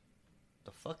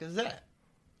 "The fuck is that?"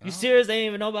 You know? serious? They didn't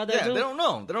even know about that Yeah, too? they don't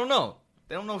know. They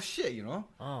don't know shit, you know.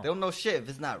 Oh. They don't know shit if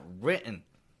it's not written.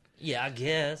 Yeah, I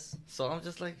guess. So I'm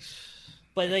just like,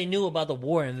 But they knew about the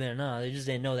war in Vietnam. They just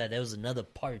didn't know that there was another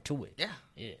part to it. yeah.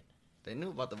 Yeah. They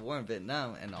knew about the war in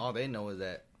Vietnam, and all they know is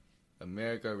that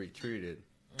America retreated.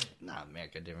 Nah,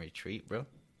 America didn't retreat, bro.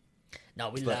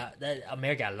 No, But- that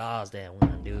America lost that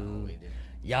one, dude. We did.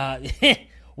 Y'all,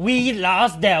 we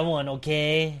lost that one,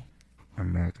 okay?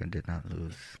 America did not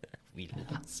lose. We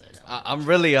lost it. I'm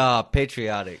really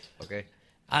patriotic, okay?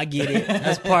 I get it.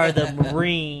 That's part of the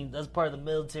Marine. That's part of the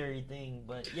military thing.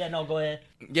 But yeah, no, go ahead.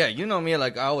 Yeah, you know me.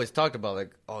 Like I always talked about,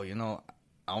 like, oh, you know,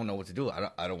 I don't know what to do.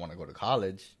 I don't want to go to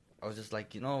college. I was just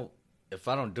like, you know, if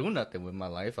I don't do nothing with my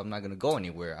life, I'm not gonna go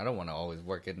anywhere. I don't want to always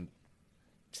work in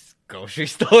grocery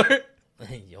store.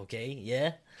 Okay,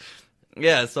 yeah.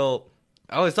 Yeah, so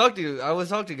I always talk to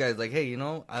you guys like, hey, you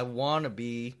know, I want to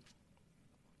be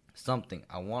something.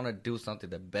 I want to do something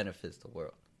that benefits the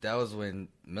world. That was when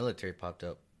military popped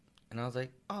up, and I was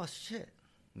like, oh shit,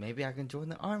 maybe I can join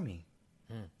the army.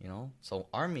 You know, so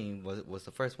army was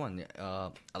the first one.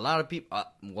 A lot of people,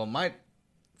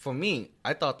 for me,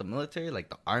 I thought the military, like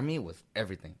the army, was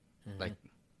everything, like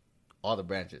all the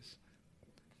branches.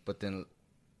 But then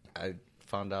I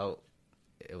found out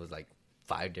it was like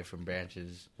 5 different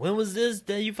branches. When was this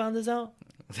that you found this out?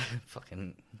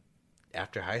 Fucking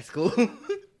after high school.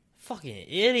 Fucking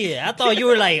idiot. I thought you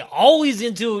were like always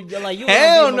into like you.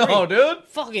 Hell wanna be a no, Marine. dude.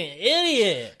 Fucking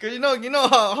idiot. Cause you know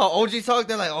how OG talk.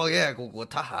 They're like, oh yeah, go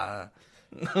taha.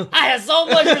 I had so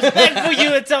much respect for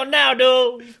you until now,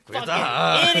 dude. You fucking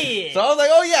Taha. idiot. So I was like,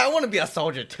 oh yeah, I want to be a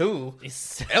soldier too.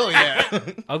 Hell yeah.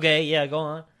 Okay, yeah, go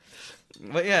on.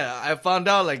 But yeah, I found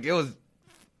out like it was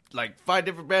like 5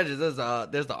 different branches. There's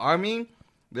the army,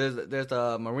 there's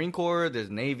the Marine Corps, there's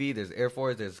Navy, there's Air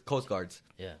Force, there's Coast Guards.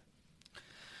 Yeah.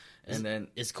 And then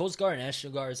Is Coast Guard and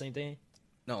National Guard the same thing?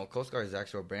 no, Coast Guard is the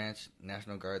actual branch.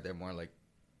 National Guard, they're more like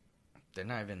they're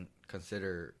not even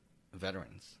considered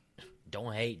veterans.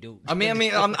 Don't hate, dude. I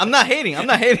mean, I'm not hating. I'm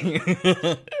not hating.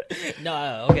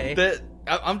 No, okay.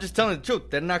 I'm just telling the truth.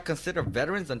 They're not considered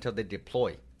veterans until they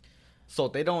deploy. So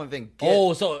they don't even get...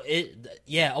 Oh, so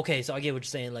yeah, okay. So I get what you're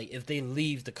saying. Like, if they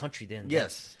leave the country, then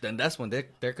Yes, then that's when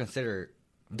they're considered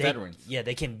veterans. Yeah,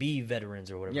 they can be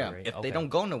veterans or whatever. Yeah, right? if Okay. they don't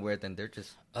go nowhere, then they're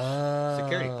just Oh.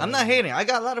 security. I'm not hating. I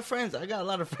got a lot of friends.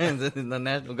 In the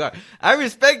National Guard. I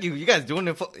respect you. You guys doing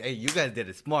it for... Hey, you guys did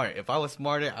it smart. If I was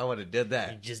smarter, I would have did You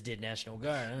that. just did National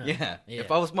Guard. Huh? Yeah. Yeah.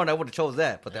 If I was smart, I would have chose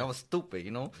that. But that was stupid,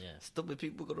 you know? Yeah. Stupid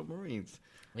people go to Marines.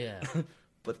 Yeah.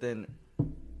 But then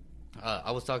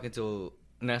I was talking to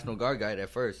a National Guard guy at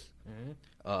first,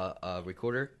 a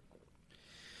recruiter.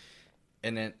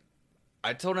 And then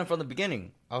I told him from the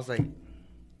beginning, I was like,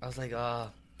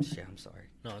 shit, I'm sorry.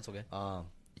 No, it's okay.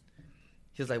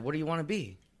 He was like, what do you want to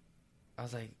be? I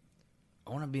was like,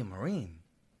 I want to be a Marine.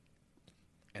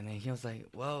 And then he was like,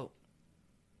 well,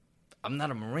 I'm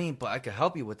not a Marine, but I could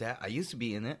help you with that. I used to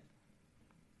be in it.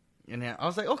 And then I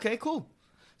was like, okay, cool.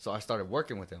 So I started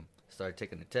working with him. Started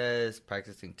taking the test,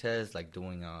 practicing tests, like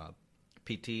doing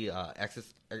PT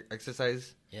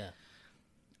exercise. Yeah.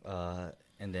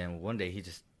 And then one day he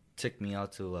just took me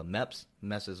out to MEPS.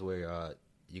 MEPS is where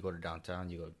you go to downtown,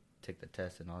 you go take the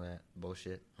test and all that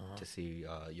bullshit to see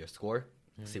your score,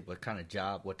 see what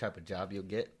type of job you'll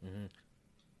get.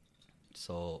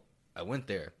 So I went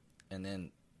there, and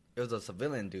then it was a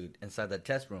civilian dude inside the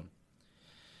test room.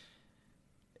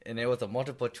 and it was a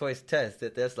multiple choice test.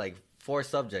 There's like 4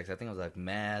 subjects. I think it was like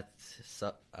math,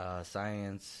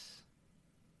 science,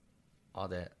 all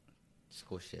that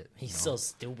school shit. He's so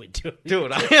stupid, dude.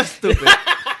 Dude, I am stupid.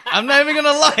 I'm not even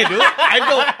gonna lie, dude.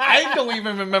 I don't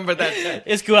even remember that test.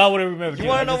 It's cool. I wouldn't remember. You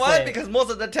wanna know why? Because most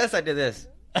of the tests I did this.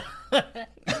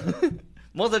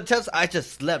 Most of the tests I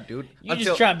just slept, dude. You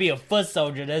just trying to be a foot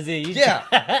soldier. That's it.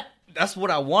 Yeah. That's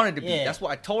what I wanted to be. Yeah. That's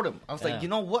what I told him. I was like, you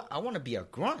know what? I want to be a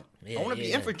grunt. Yeah, I want to be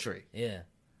yeah. infantry. Yeah.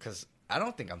 Because I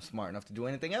don't think I'm smart enough to do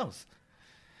anything else.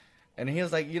 And he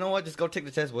was like, you know what? Just go take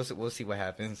the test. We'll see what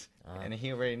happens. And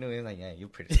he already knew. He was like, yeah, you're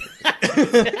pretty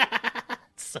stupid.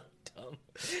 So dumb.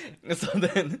 So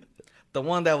then the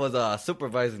one that was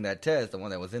supervising that test, the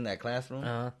one that was in that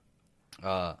classroom,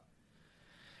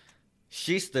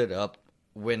 she stood up,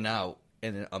 went out,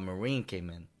 and then a Marine came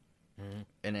in. Mm-hmm.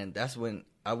 And then that's when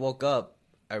I woke up.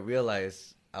 I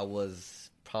realized I was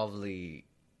probably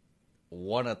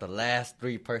one of the last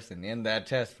 3 person in that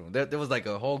test room. There was like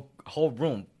a whole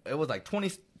room. It was like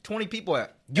 20 people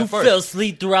at You first. fell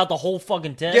asleep throughout the whole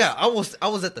fucking test? Yeah, I was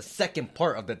at the second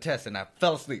part of the test and I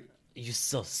fell asleep. You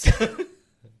so sick.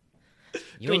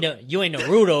 You ain't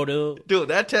Naruto, dude. Dude,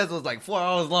 that test was like 4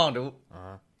 hours long, dude.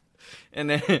 And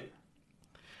then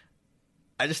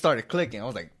I just started clicking. I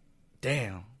was like,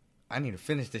 damn, I need to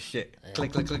finish this shit. Yeah.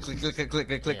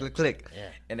 Click. Yeah.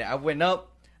 And then I went up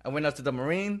to the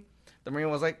Marine. The Marine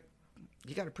was like,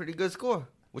 you got a pretty good score.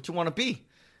 What you want to be?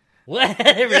 What?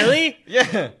 Really?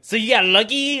 Yeah. So you got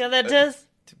lucky on that test?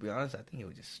 To be honest, I think he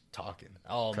was just talking.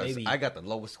 Oh, maybe. I got the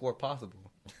lowest score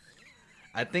possible.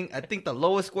 I think the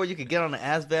lowest score you could get on the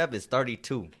ASVAB is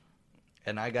 32.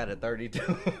 And I got a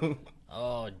 32.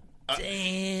 Oh,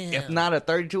 damn. If not a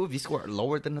 32, if you score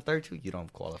lower than a 32, you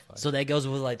don't qualify. So that goes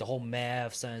with like the whole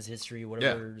math, science, history,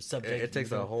 whatever subject. It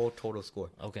takes a whole total score.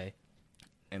 Okay.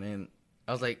 And then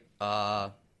I was like,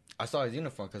 I saw his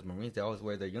uniform because Marines, they always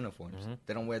wear their uniforms. Mm-hmm.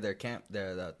 They don't wear their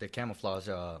camouflage,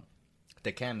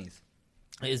 the camis.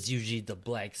 It's usually the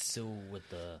black suit with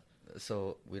the...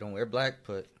 So we don't wear black,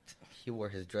 but he wore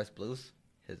his dress blues.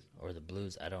 Or the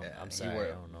blues. I'm sorry, he wore I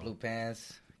don't know. Blue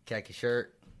pants, khaki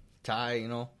shirt, tie, you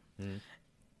know. Mm-hmm.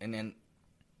 And then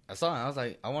I saw him. I was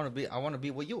like, I want to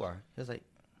be what you are. He was like,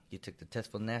 you took the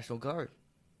test for the National Guard.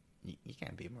 You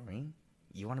can't be a Marine.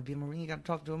 You want to be a Marine? You got to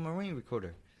talk to a Marine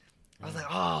recruiter. I was like,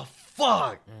 oh,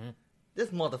 fuck. Mm-hmm. This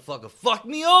motherfucker fucked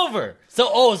me over.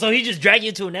 So he just dragged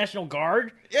you to a National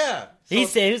Guard? Yeah. So, he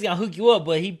said he was going to hook you up,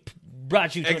 but he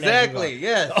brought you to a National Guard. Exactly,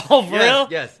 yes. Oh, for real?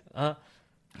 Yes.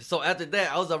 So after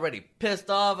that, I was already pissed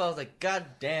off. I was like, God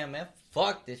damn, man.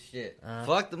 Fuck this shit.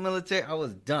 Fuck the military. I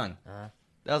was done.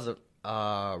 That was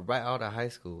right out of high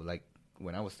school, like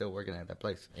when I was still working at that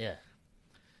place. Yeah.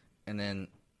 And then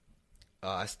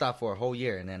I stopped for a whole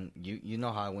year, and then you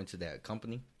know how I went to that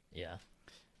company? Yeah.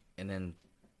 And then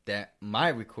my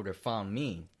recruiter found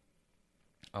me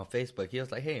on Facebook. He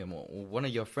was like, hey, one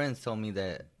of your friends told me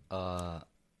that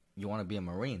you want to be a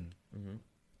Marine. Mm-hmm.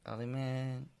 I was like,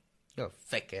 man, you're a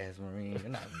fake ass Marine. You're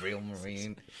not a real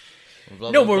Marine.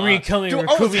 Blah, no blah, Marine blah. Coming dude,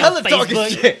 recruit me on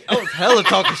Facebook. Shit. I was hella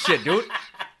talking shit, dude.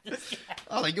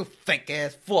 I was like, you fake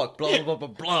ass fuck, blah, blah, blah,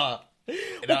 blah.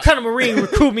 What kind of Marine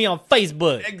recruit me on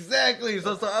Facebook? Exactly.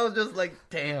 So I was just like,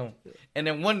 damn. And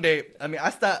then one day, I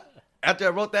stopped. After I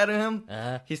wrote that to him,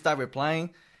 he stopped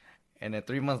replying. And then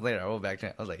 3 months later, I wrote back to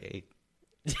him. I was like, hey,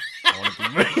 I want to be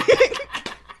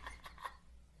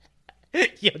Marine.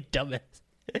 Yo, dumbass.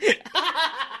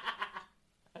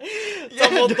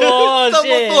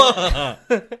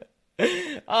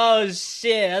 Oh,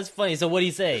 shit. That's funny. So what'd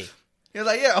he say? He was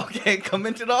like, yeah, okay, come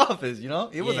into the office, you know?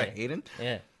 He wasn't hating.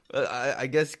 Yeah. I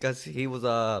guess because he was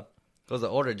an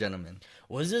older gentleman.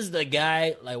 Was this the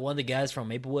guy, like one of the guys from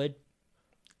Maplewood?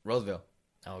 Roseville.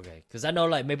 Okay, because I know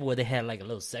like Maplewood, they had like a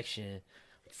little section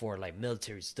for like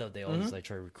military stuff. They always like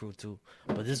try to recruit to.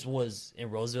 But this was in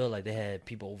Roseville, like they had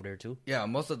people over there too. Yeah,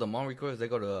 most of the Hmong recruiters, they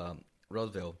go to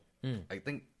Roseville. I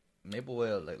think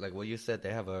Maplewood, like what you said,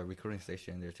 they have a recruiting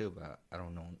station there too. But I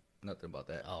don't know nothing about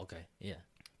that. Oh, okay, yeah.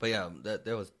 But yeah,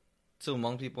 there was 2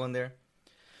 Hmong people in there.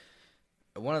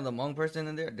 One of the Hmong person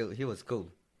in there, dude, he was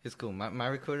cool. He's cool. My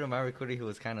recruiter, he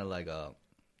was kind of like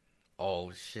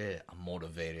oh shit, I'm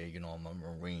motivated, you know, I'm a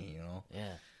Marine, you know?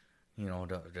 Yeah. You know,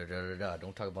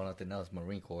 don't talk about nothing else,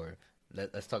 Marine Corps.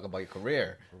 Let's talk about your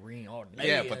career. Marine all day.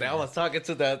 Yeah, but then I was talking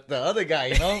to the other guy,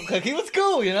 you know, because he was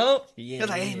cool, you know? Yeah, he was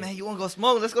like, hey, man, you want to go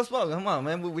smoke? Let's go smoke. Come on,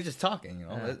 man, we're just talking, you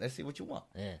know? Let's see what you want.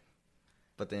 Yeah.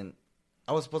 But then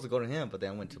I was supposed to go to him, but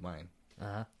then I went to mine.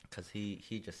 Because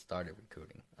he just started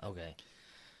recruiting. Okay.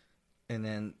 And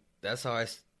then that's how I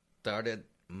started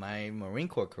my Marine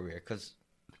Corps career, because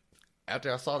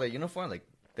after I saw the uniform, like,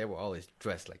 they were always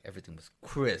dressed like everything was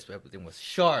crisp, everything was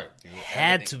sharp. Dude.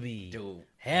 Had Everything- to be. dude.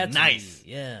 Had nice. to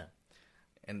be. Yeah.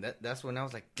 And that's when I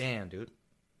was like, damn, dude,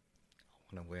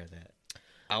 I want to wear that.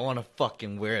 I want to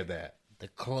fucking wear that. The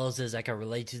closest I could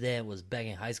relate to that was back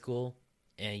in high school,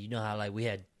 and you know how like we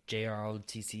had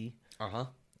JROTC.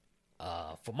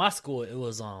 For my school, it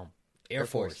was Air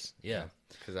Force. Yeah.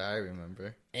 Because I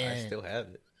remember. I And- still have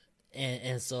it.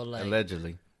 And so like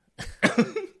Allegedly.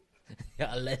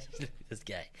 yeah, allegedly this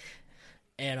guy.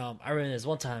 And I remember this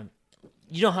one time,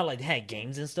 you know how like they had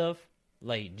games and stuff.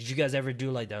 Like, did you guys ever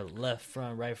do like the left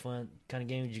front, right front kind of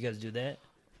game? Did you guys do that?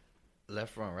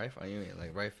 Left front, right front. You mean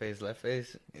like right face, left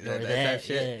face? Or That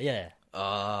shit? Yeah.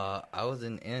 I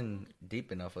wasn't in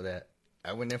deep enough for that.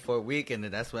 I went in for a week, and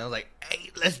then that's when I was like, hey,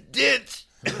 let's ditch.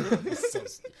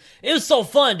 It was so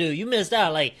fun, dude. You missed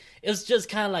out. Like, it was just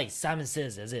kind of like Simon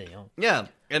Says, that's it, you know? Yeah.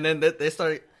 And then they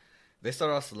started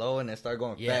off slow, and they started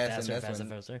going Yeah, fast. faster, And that's faster,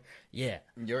 when faster. Yeah,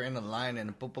 you're in the line,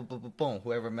 and boom, boom, boom, boom, boom.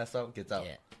 Whoever mess up gets out.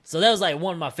 yeah. So that was like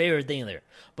one of my favorite things there.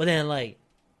 But then, like,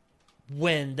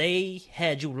 when they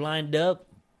had you lined up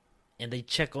and they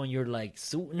check on your, like,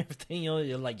 suit and everything, you know,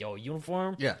 you're like, your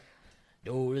uniform. Yeah.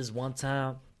 Dude, this one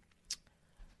time,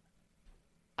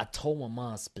 I told my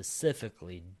mom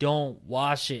specifically, don't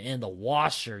wash it in the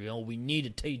washer. You know, we need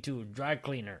to take you to a dry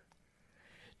cleaner.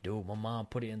 Dude, my mom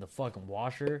put it in the fucking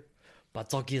washer.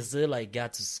 But like,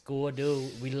 got to school,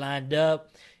 dude. We lined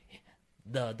up.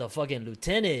 The fucking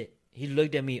lieutenant, he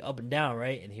looked at me up and down,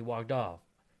 right? And he walked off.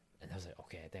 And I was like,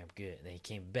 okay, I think I'm good. And then he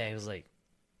came back. He was like,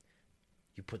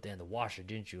 you put that in the washer,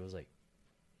 didn't you? I was like,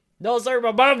 no, sir,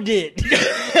 my mom did.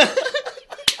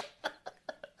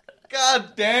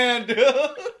 God damn, dude.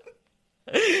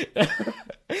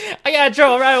 I got in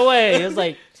trouble right away. It was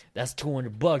like, that's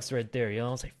 $200 right there, you know?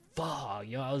 I was like, fuck,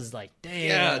 you know? I was like, damn.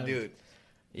 Yeah, dude.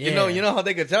 Yeah. You know how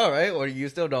they could tell, right? Or you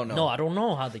still don't know? No, I don't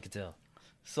know how they could tell.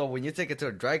 So when you take it to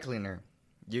a dry cleaner,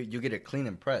 you get it clean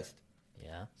and pressed.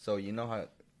 Yeah. So you know how,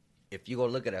 if you go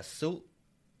look at a suit,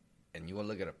 and you go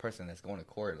look at a person that's going to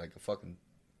court like a fucking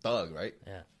thug, right?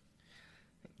 Yeah.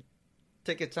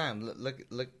 Take your time.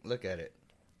 Look at it.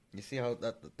 You see how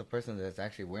the person that's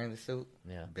actually wearing the suit,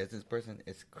 Yeah. business person,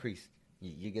 it's creased.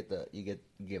 You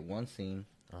get one seam,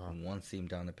 and one seam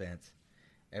down the pants.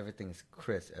 Everything's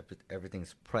crisp.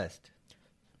 Everything's pressed.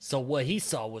 So what he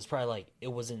saw was probably like, it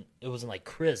wasn't like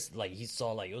crisp. Like he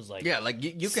saw like, it was like, Yeah, like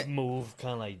you can. smooth,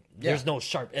 kind of like, Yeah. there's no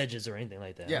sharp edges or anything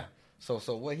like that. Yeah. So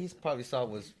what he probably saw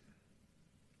was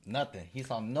nothing. He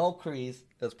saw no crease.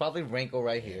 There's probably wrinkle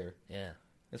right here. Yeah.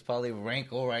 There's probably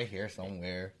wrinkle right here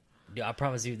somewhere. Dude, I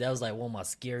promise you, that was like one of my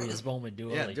scariest moments,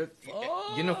 dude. Yeah, Like, dude,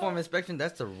 fuck. uniform inspection,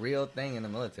 that's a real thing in the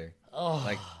military. Oh.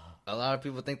 Like, a lot of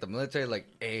people think the military, like,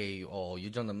 hey, oh, you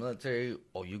join the military,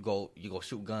 oh, you go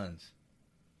shoot guns.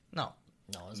 No.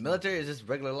 No, it's Military is just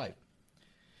regular life.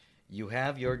 You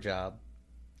have your job.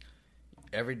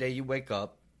 Every day you wake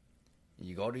up,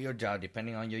 you go to your job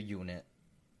depending on your unit.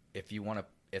 If they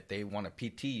want to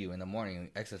PT you in the morning and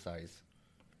exercise,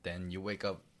 then you wake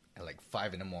up at like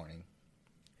 5 in the morning.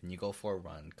 And you go for a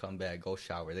run, come back, go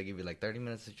shower. They give you like 30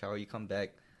 minutes to shower. You come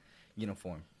back,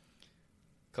 uniform.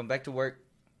 Come back to work.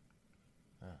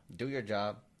 Do your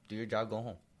job, go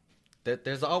home.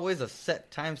 There's always a set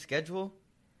time schedule.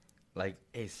 Like,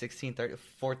 hey, 16:30,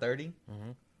 4:30.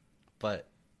 But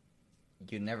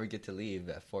you never get to leave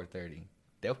at 4:30.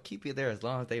 They'll keep you there as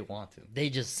long as they want to. They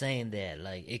just saying that,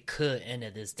 like, it could end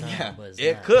at this time, Yeah, but it's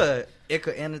it not. could. It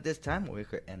could end at this time or it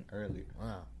could end earlier.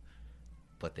 Wow.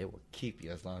 But they will keep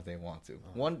you as long as they want to.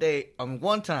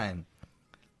 One time,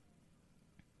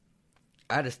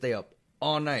 I had to stay up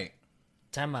all night.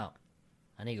 Time out.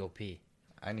 I need to go pee.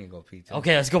 I need to go pee too.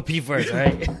 Okay, let's go pee first, all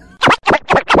right?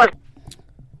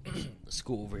 Let's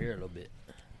go over here a little bit.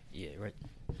 Yeah, right.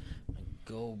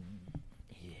 Go.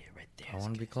 Yeah, right there. I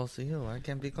want to be close to you. I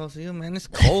can't be close to you, man. It's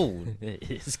cold. It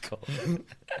is cold.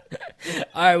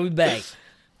 All right, we back.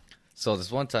 So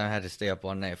this one time I had to stay up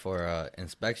all night for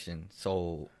inspection.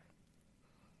 So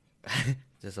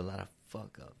there's a lot of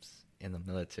fuck ups in the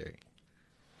military.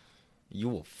 You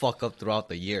will fuck up throughout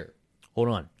the year. Hold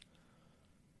on.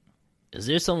 Is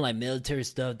there some like military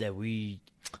stuff that we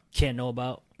can't know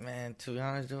about? Man, to be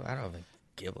honest, dude, I don't even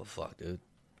give a fuck, dude.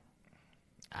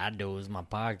 I do. It's my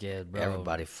podcast, bro.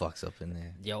 Everybody fucks up in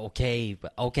there. Yeah, okay,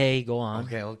 but okay, go on.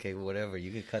 Okay, whatever.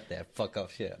 You can cut that fuck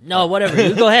up shit. No, whatever.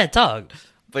 You go ahead, talk.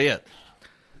 But yeah,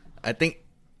 I think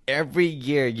every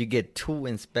year you get 2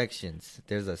 inspections.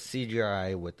 There's a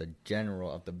CGI with the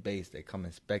general of the base. They come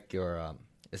inspect your.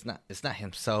 It's not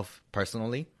himself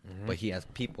personally, but he has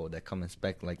people that come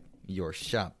inspect like your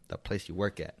shop, the place you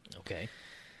work at. Okay.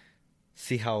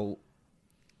 See how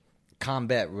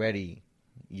combat ready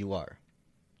you are.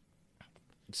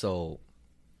 So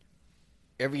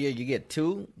every year you get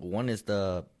two. One is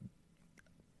the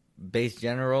base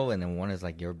general, and then one is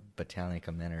like your battalion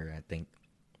commander, I think.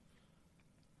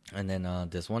 And then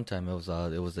this one time it was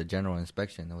a general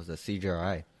inspection. It was a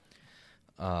CGRI.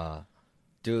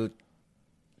 Dude,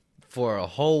 for a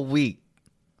whole week,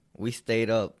 we stayed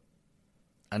up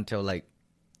until like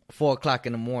 4:00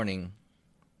 in the morning,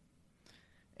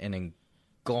 and then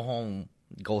go home,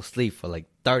 go sleep for like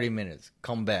 30 minutes,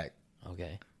 come back.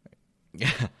 Okay.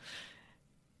 Yeah.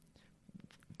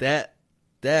 That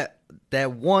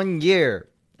 1 year,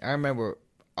 I remember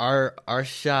our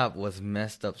shop was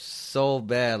messed up so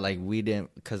bad. Like we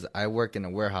didn't, because I work in a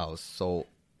warehouse, so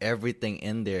everything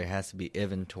in there has to be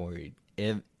inventoried.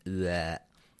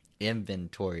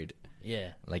 Inventoried.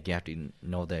 Yeah. Like you have to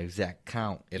know the exact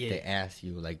count if Yeah. they ask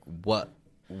you, like,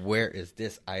 where is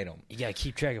this item? You gotta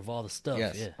keep track of all the stuff.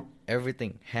 Yes. Yeah.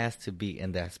 Everything has to be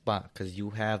in that spot because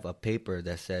you have a paper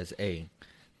that says, hey,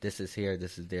 this is here,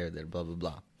 this is there, blah, blah,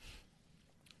 blah.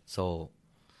 So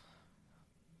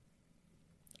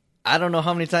I don't know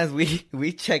how many times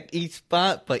we check each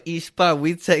spot, but each spot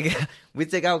we take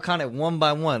out kind of one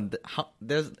by one.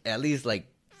 There's at least like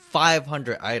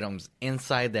 500 items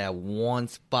inside that one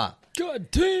spot.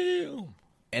 God damn.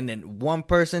 And then one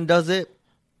person does it,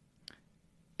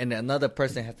 and then another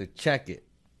person has to check it.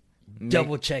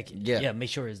 Double check it. Yeah. Yeah, make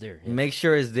sure it's there. Yeah. Make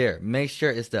sure it's there. Make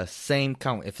sure it's the same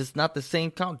count. If it's not the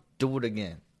same count, do it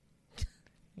again.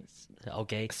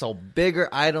 Okay. So bigger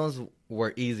items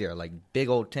were easier, like big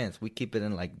old tents. We keep it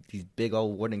in like these big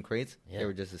old wooden crates. Yeah. They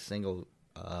were just a single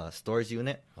storage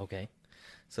unit. Okay.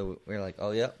 So we're like,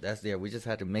 oh, yeah, that's there. We just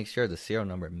had to make sure the serial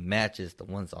number matches the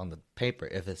ones on the paper.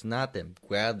 If it's not, then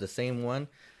grab the same one,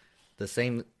 the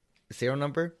same serial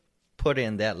number, put it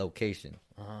in that location.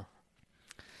 Uh-huh.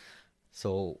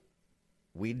 So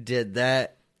we did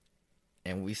that,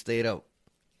 and we stayed up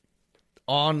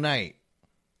all night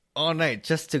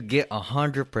just to get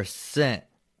 100%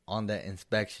 on that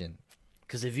inspection.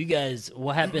 Because if you guys,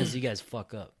 what happens if you guys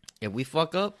fuck up? If we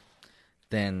fuck up,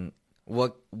 then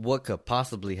what could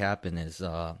possibly happen is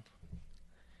the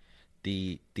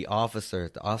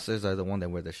officers are the one that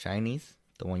wear the shinies,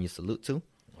 the one you salute to.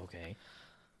 Okay.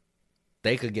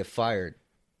 They could get fired.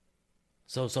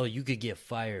 So you could get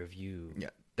fired if you... Yeah,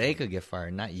 they could get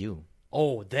fired, not you.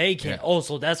 Oh, they can. Yeah. Oh,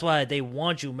 so that's why they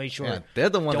want you to make sure. Yeah, they're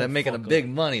the one don't that making the fuck big up.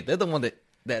 money. They're the one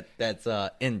that's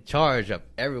in charge of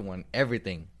everyone,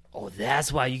 everything. Oh,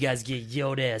 that's why you guys get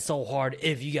yelled at so hard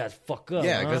if you guys fuck up.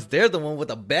 Yeah, huh? because they're the one with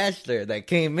the bachelor that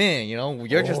came in. You know,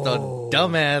 you're just a Oh.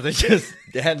 dumbass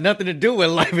that had nothing to do with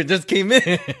life and just came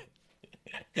in.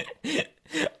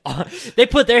 They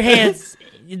put their hands.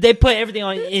 They put everything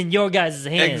in your guys'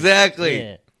 hands. Exactly.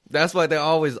 Yeah. That's why they're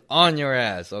always on your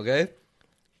ass. Okay.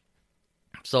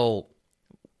 So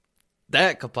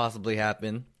that could possibly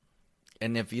happen,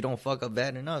 and if you don't fuck up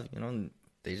bad enough, you know,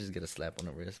 they just get a slap on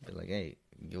the wrist, be like, "Hey,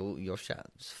 your shot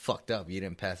was fucked up. You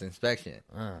didn't pass inspection."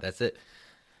 That's it.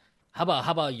 How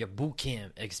about your boot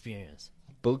camp experience?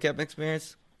 Boot camp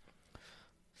experience.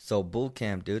 So boot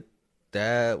camp, dude,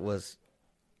 that was,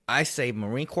 I say,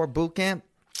 Marine Corps boot camp,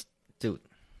 dude.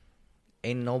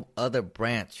 Ain't no other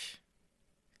branch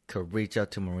could reach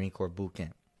out to Marine Corps boot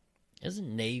camp.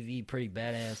 Isn't Navy pretty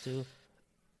badass too?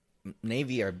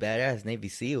 Navy are badass. Navy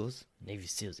SEALs. Navy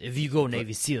SEALs. If you go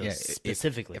Navy SEALs Yeah,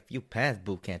 specifically. if you pass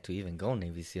boot camp to even go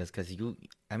Navy SEALs, because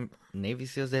Navy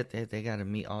SEALs that they got to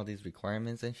meet all these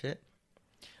requirements and shit.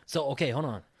 So okay, hold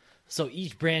on. So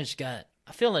each branch got.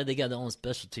 I feel like they got their own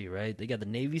specialty, right? They got the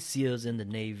Navy SEALs in the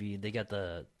Navy. They got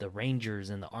the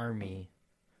Rangers in the Army.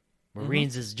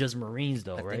 Marines is just Marines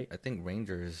though, right? I think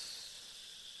Rangers.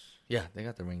 Yeah, they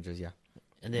got the Rangers. Yeah,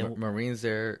 And then Marines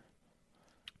there.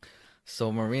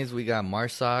 So Marines, we got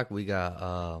MARSOC, we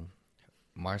got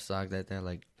MARSOC that they're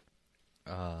like,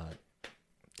 damn,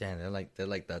 they're like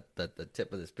the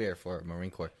tip of the spear for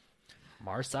Marine Corps.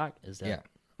 MARSOC is that? Yeah,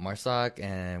 MARSOC,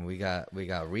 and we got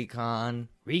Recon,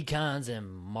 Recons and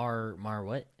Mar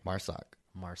what? MARSOC.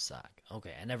 MARSOC.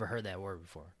 Okay, I never heard that word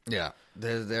before. Yeah,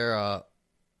 they're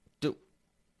dude,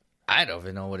 I don't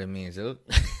even know what it means, dude.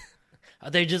 Are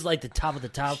they just like the top of the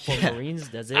top for Yeah. Marines?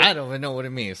 That's it. I don't even know what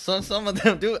it means. Some of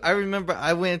them, dude. I remember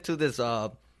I went to this.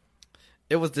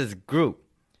 It was this group.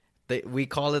 We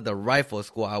call it the Rifle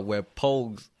Squad, where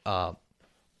Pogues.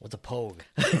 What's a pogue?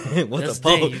 What's That's a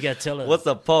Pogue? Dave, you gotta tell us. What's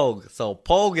a Pogue? So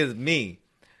Pogue is me.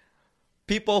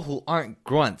 People who aren't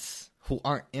grunts, who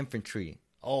aren't infantry,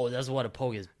 Oh, that's what a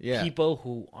pogue is. Yeah. People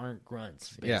who aren't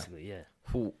grunts, basically. Yeah.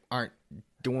 who aren't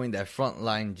doing that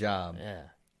frontline job. Yeah.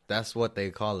 That's what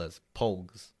they call us,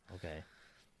 Pogues. Okay.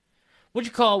 What'd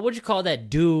you call that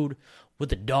dude with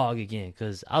the dog again,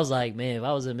 because I was like, man, if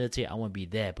I was in the military, I want to be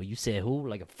that. But you said who?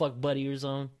 Like a fuck buddy or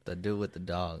something? The dude with the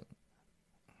dog.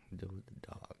 Dude with the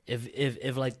dog.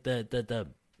 If like the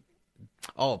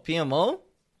Oh, PMO?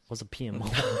 what's a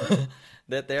PMO?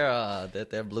 that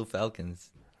they're Blue Falcons.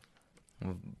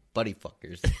 Buddy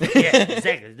fuckers. Yeah,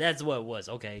 exactly. That's what it was.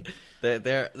 Okay.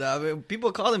 I mean,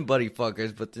 people call them buddy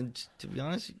fuckers, but then, to be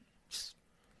honest,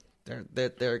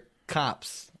 they're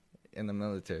cops in the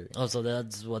military. Oh, so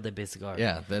that's what they basically are.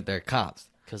 Yeah, they're cops.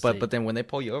 'Cause But then when they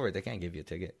pull you over, they can't give you a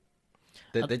ticket.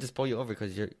 They just pull you over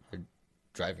because you're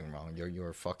driving wrong.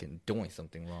 You're fucking doing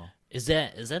something wrong. Is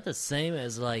that the same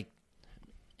as like?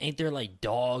 Ain't there like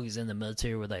dogs in the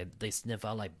military where they sniff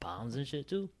out like bombs and shit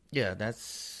too? Yeah,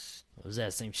 that's Or is that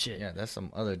the same shit? that's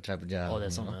some other type of job. Oh,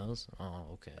 that's you know? something else. Oh,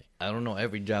 okay. I don't know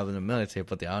every job in the military,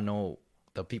 but I know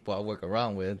the people I work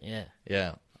around with. Yeah.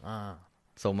 Yeah. Ah.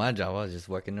 So my job, I was just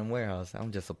working in the warehouse.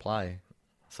 I'm just supply.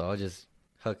 So I was just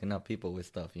hooking up people with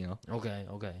stuff, you know. Okay.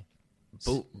 Okay.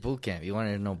 Boot camp. You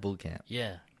wanted to know boot camp.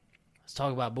 Yeah. Let's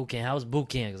talk about boot camp. How was boot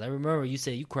camp? Because I remember you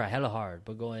said you cried hella hard.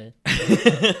 But go ahead.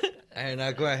 And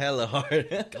I cried hella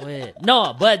hard. Go ahead.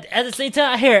 No, but at the same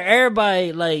time, I hear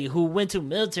everybody like who went to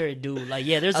military do like,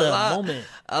 yeah, there's a moment.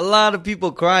 A lot of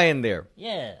people crying there.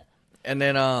 Yeah. And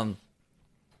then I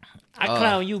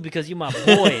clown you because you my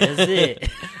boy. That's it.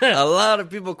 a lot of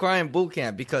people crying boot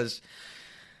camp because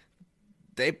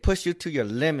they push you to your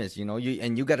limits, you know.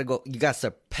 You gotta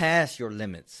surpass your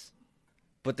limits.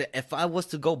 But if I was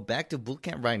to go back to boot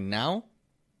camp right now,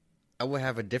 I would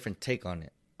have a different take on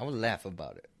it. I would laugh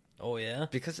about it. Oh yeah.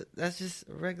 Because that's just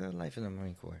regular life in the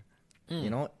Marine Corps.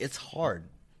 You know, it's hard,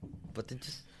 but then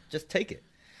just take it.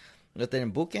 But then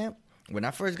in boot camp, when I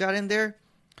first got in there,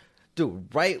 dude,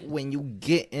 right when you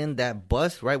get in that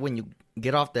bus, right when you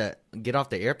get off the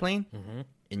airplane,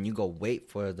 and you go wait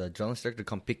for the drill instructor to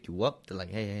come pick you up, they're like,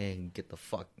 hey,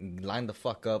 line the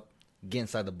fuck up, get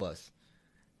inside the bus.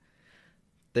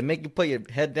 They make you put your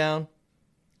head down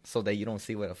so that you don't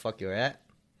see where the fuck you're at.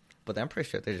 But I'm pretty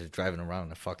sure they're just driving around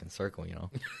in a fucking circle, you know?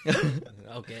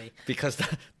 Okay. Because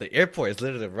the airport is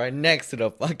literally right next to the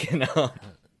fucking...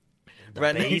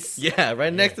 base?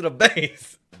 Right next to the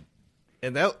base.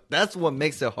 And that's what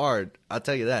makes it hard. I'll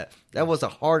tell you that. That was the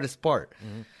hardest part.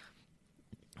 Mm-hmm.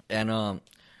 And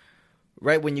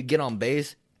right when you get on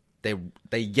base, they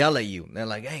yell at you. They're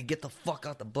like, hey, get the fuck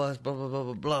out the bus, blah, blah, blah,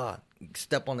 blah, blah.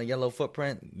 Step on the yellow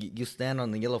footprint. You stand on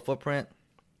the yellow footprint,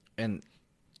 and...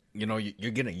 you know,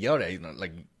 you're getting yelled at, you know,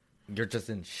 like you're just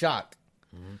in shock.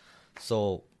 Mm-hmm.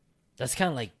 So that's kind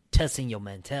of like testing your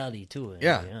mentality too.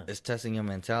 Yeah, it's testing your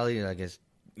mentality, I guess,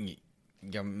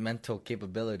 your mental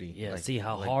capability. Yeah, like, see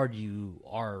how hard you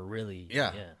are really.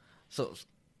 Yeah. So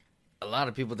a lot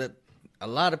of people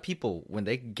when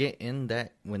they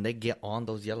get on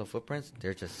those yellow footprints,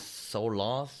 they're just so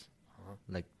lost.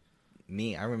 Like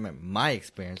me, I remember my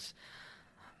experience.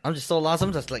 I'm just so lost.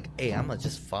 I'm just like, hey, I'm going to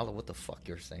just follow what the fuck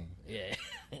you're saying. Yeah.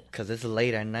 Because it's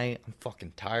late at night. I'm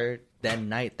fucking tired.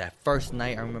 That first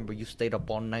night, I remember you stayed up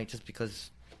all night just because,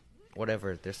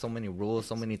 whatever. There's so many rules,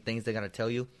 so many things they got to tell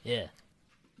you. Yeah.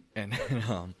 And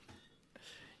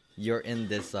you're in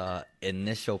this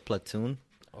initial platoon.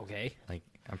 Okay. Like,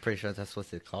 I'm pretty sure that's what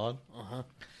it's called. Uh-huh.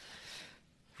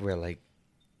 Where, like,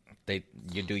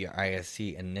 you do your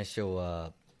ISC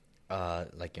initial...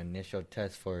 like initial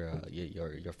test for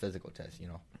your physical test, you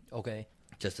know. Okay.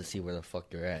 Just to see where the fuck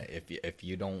you're at. If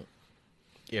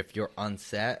you're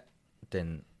unsat,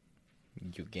 then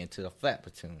you get into the flat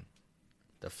platoon.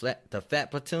 The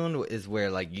fat platoon is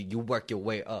where like you work your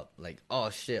way up. Like, oh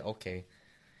shit, okay.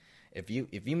 If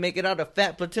you make it out of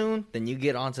fat platoon, then you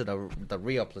get onto the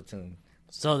real platoon.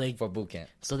 So for boot camp.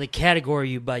 So they categorize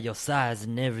you by your size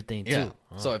and everything too.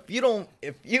 Yeah. So if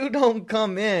you don't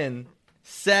come in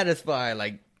satisfied,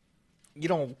 like you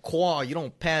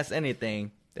don't pass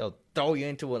anything, they'll throw you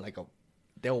into it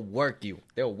they'll work you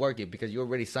because you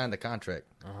already signed the contract.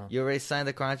 You already signed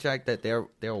the contract that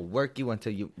they'll work you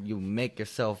until you make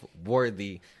yourself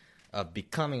worthy of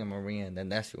becoming a Marine, then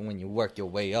that's when you work your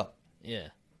way up. Yeah.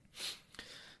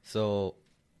 So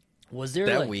was there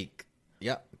that week,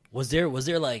 yeah, was there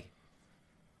like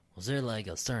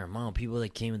a certain amount of people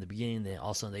that came in the beginning that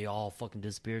all of a sudden they all fucking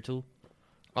disappeared too?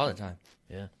 All the time.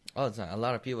 Yeah. All the time. A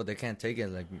lot of people, they can't take it.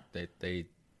 Like, they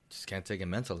just can't take it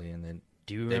mentally, and then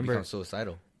they become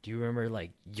suicidal. Do you remember,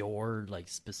 like, your, like,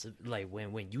 specific... Like,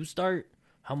 when you start,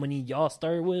 how many y'all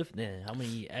started with? Then how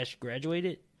many actually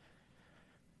graduated?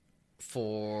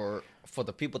 For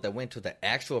the people that went to the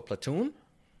actual platoon,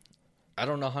 I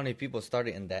don't know how many people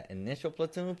started in that initial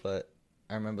platoon, but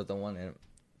I remember the one in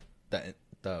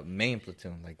the main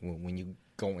platoon, like, when you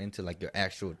go into, like, your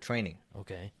actual training.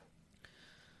 Okay.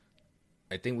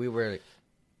 I think we were,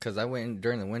 because I went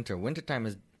during the winter.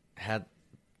 Wintertime had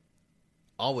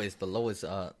always the lowest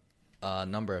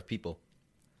number of people.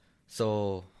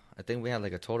 So I think we had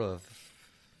like a total of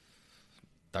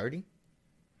 30,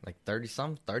 like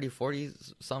 40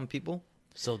 some people.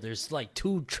 So there's like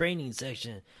 2 training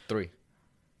sections. 3.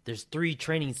 There's 3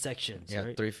 training sections. Yeah,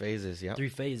 right? 3 phases. Yeah, 3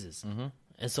 phases. Mm-hmm.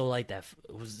 And so like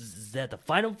is that the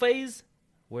final phase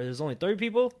where there's only 30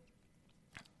 people?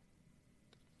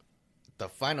 The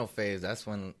final phase. That's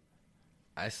when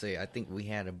I think we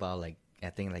had about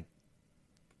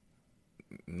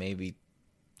maybe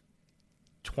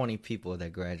 20 people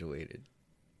that graduated.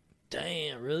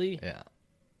 Damn, really? Yeah,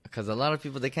 because a lot of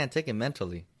people, they can't take it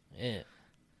mentally. Yeah.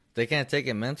 They can't take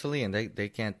it mentally, and they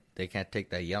can't take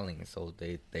that yelling. So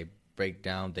they break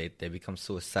down. They become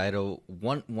suicidal.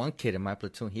 One kid in my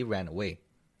platoon, he ran away.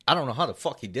 I don't know how the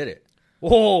fuck he did it.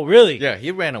 Whoa, really? Yeah,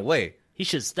 he ran away. He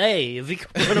should stay if he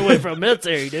can run away from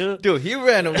military, dude. Dude, he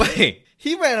ran away.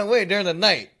 He ran away during the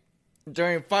night,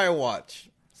 during fire watch.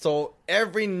 So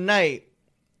every night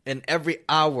and every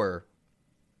hour,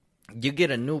 you get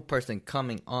a new person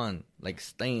coming on, like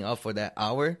staying up for that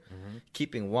hour,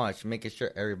 keeping watch, making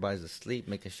sure everybody's asleep,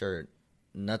 making sure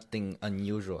nothing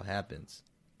unusual happens.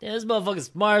 Yeah, this motherfucker's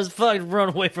smart as fuck to run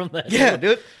away from that. Yeah,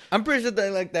 dude. I'm pretty sure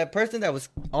that like that person that was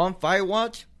on fire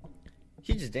watch,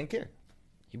 he just didn't care.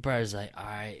 He probably was like, all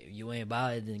right, you ain't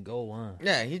about it, then go on.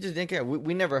 Yeah, he just didn't care.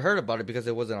 We never heard about it because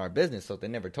it wasn't our business, so they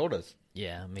never told us.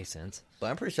 Yeah, makes sense.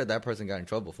 But I'm pretty sure that person got in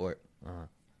trouble for it. Uh-huh.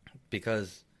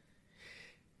 Because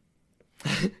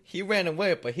he ran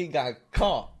away, but he got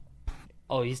caught.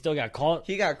 Oh, he still got caught?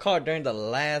 He got caught during the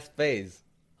last phase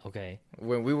Okay.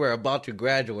 when we were about to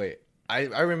graduate.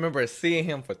 I remember seeing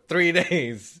him for 3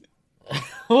 days.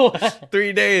 What?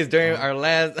 3 days during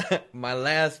my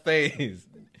last phase.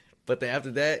 But then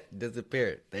after that,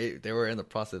 disappeared. They were in the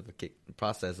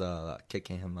process of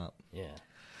kicking him out. Yeah.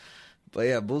 But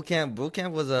yeah, boot camp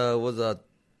was a.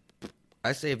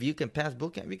 I say if you can pass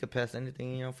boot camp, you can pass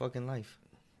anything in your fucking life.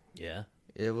 Yeah.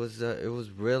 It was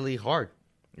really hard.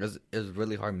 It was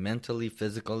really hard mentally,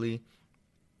 physically.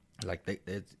 Like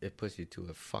it puts you to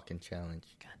a fucking challenge.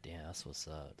 God damn, that's what's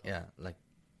up. Yeah, like,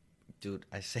 dude,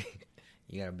 I say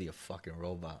you gotta be a fucking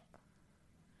robot.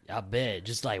 I bet.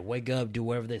 Just like wake up, do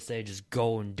whatever they say, just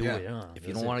go and do it. If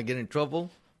you don't want to get in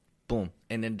trouble, boom.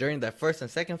 And then during that first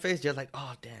and second phase, you're like,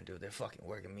 oh damn, dude, they're fucking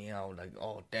working me out. Like,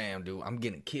 oh damn, dude, I'm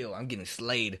getting killed, I'm getting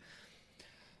slayed.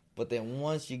 But then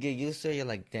once you get used to it, you're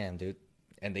like, damn, dude.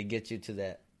 And they get you to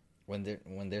that when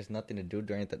there's nothing to do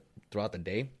throughout the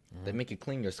day. Mm-hmm. They make you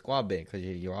clean your squad bed because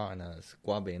you're all in a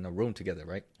squad bed in a room together,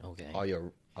 right? Okay. All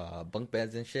your bunk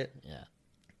beds and shit. Yeah.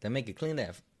 They make you clean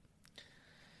that.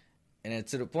 And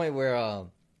it's to the point where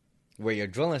your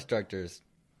drill instructors,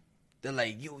 they're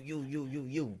like,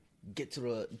 you get to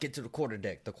the quarter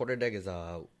deck. The quarter deck is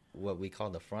what we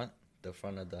call the front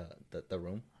of the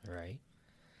room. Right.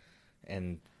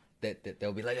 And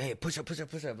they'll be like, hey, push up,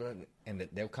 and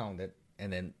they'll count it,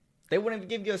 and then they wouldn't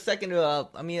give you a second to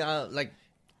like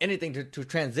anything to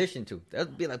transition to. They'll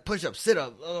be like, push up, sit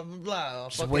up, blah blah blah.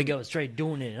 Just wake up straight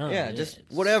doing it. Huh? Yeah, just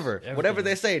whatever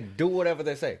they say, do whatever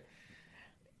they say.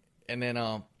 And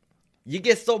then you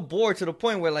get so bored to the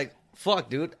point where like, fuck,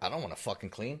 dude, I don't want to fucking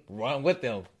clean. Run with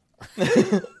them.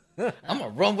 I'm gonna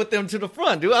run with them to the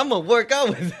front, dude. I'm gonna work out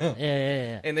with them.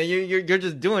 Yeah. And then you're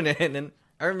just doing it. And then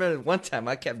I remember one time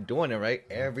I kept doing it right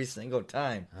every single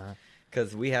time,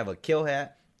 because we have a kill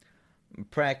hat,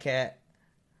 prac hat.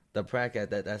 The prac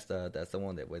hat that's the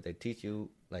one where they teach you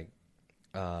like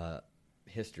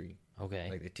history. Okay.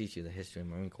 Like they teach you the history of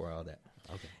Marine Corps, all that.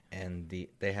 Okay. And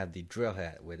they have the drill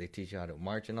hat where they teach you how to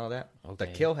march and all that. Okay.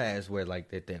 The kill hat is where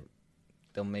like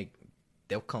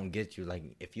they'll come get you.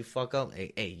 Like if you fuck up,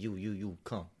 hey you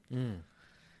come. Mm.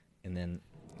 And then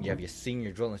you have your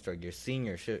senior drill instructor. Your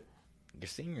senior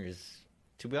is,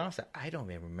 to be honest, I don't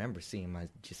even remember seeing my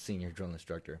senior drill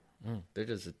instructor. Mm. They're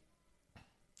just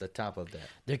the top of that.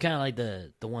 They're kind of like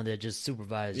the one that just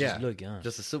supervises. Yeah, just look, huh?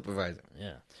 just a supervisor.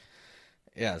 Yeah.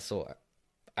 Yeah, so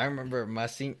I remember my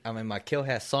kill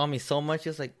hat saw me so much. He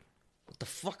was like, "What the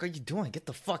fuck are you doing? Get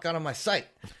the fuck out of my sight!"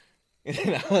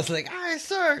 And I was like, "All right,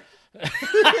 sir."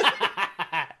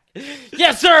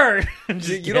 Yes, sir.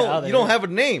 You don't have a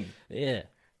name. Yeah.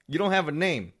 You don't have a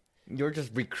name. You're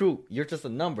just recruit. You're just a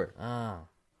number. Oh.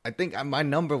 I think my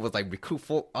number was like recruit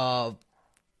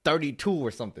 32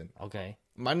 or something. Okay.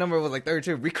 My number was like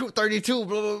 32. Recruit 32.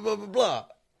 Blah blah blah blah blah.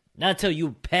 Not until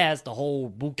you pass the whole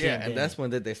boot camp. Yeah, and that's when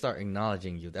they start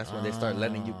acknowledging you. That's when they start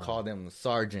letting you call them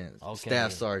sergeant,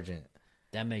 staff sergeant.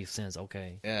 That makes sense.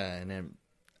 Okay. Yeah, and then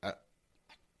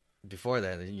before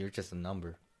that, you're just a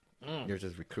number. You're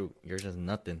just recruit. You're just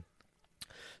nothing.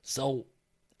 So,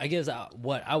 I guess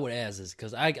what I would ask is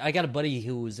because I got a buddy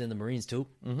who was in the Marines too.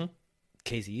 Mm-hmm.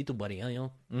 Casey, you too, buddy, you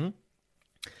know. Mm-hmm.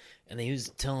 And then he was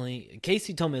telling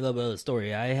Casey told me a little bit of the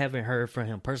story. I haven't heard from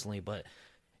him personally, but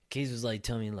Casey was like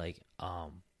telling me like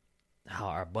how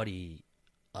our buddy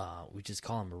we just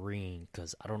call him Marine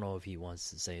because I don't know if he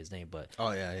wants to say his name, but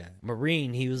Oh yeah.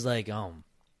 Marine, he was like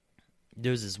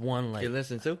there's this one like You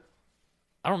listen too?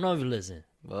 I don't know if you listen.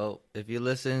 Well, if you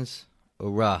listens,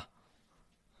 hurrah.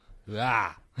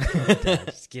 Ah,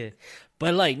 just kidding.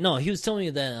 But like no, he was telling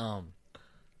me that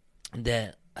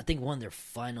that I think one of their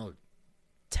final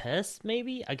tests,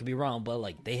 maybe I could be wrong, but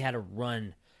like they had to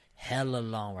run hella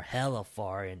long or hella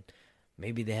far, and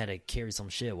maybe they had to carry some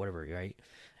shit, whatever, right?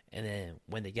 And then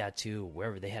when they got to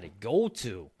wherever they had to go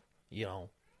to, you know,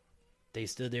 they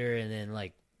stood there, and then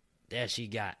like they actually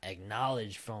got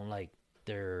acknowledged from like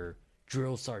their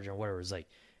drill sergeant or whatever. It's like,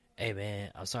 hey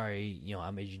man, I'm sorry, you know,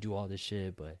 I made you do all this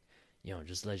shit, but you know,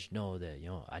 just let you know that, you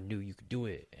know, I knew you could do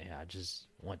it, and I just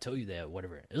want to tell you that,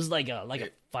 whatever. It was like a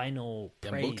final In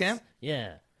praise. boot camp?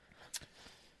 Yeah.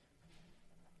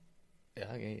 Yeah,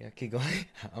 okay, yeah, keep going.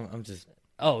 I'm just.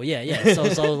 Oh yeah.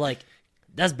 So like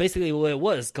that's basically what it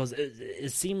was, because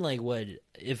it seemed like what,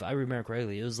 if I remember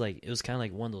correctly, it was kind of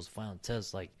like one of those final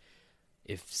tests, like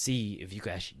if you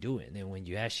could actually do it, and then when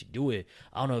you actually do it,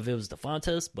 I don't know if it was the final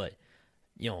test, but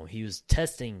you know, he was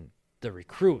testing the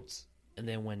recruits. And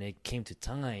then when it came to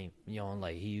time, you know,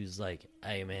 like he was like,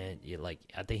 "Hey man, like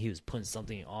I think he was putting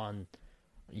something on,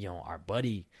 you know, our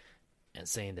buddy, and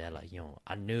saying that like, you know,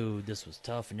 I knew this was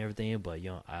tough and everything, but you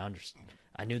know,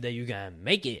 I knew that you gotta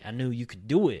make it. I knew you could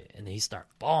do it." And then he started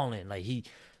bawling, like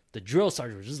the drill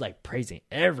sergeant was just like praising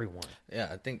everyone. Yeah,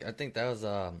 I think that was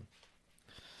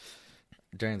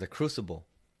during the Crucible.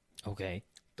 Okay.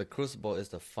 The Crucible is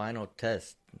the final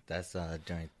test. That's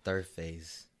during third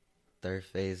phase. Third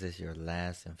phase is your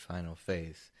last and final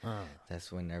phase.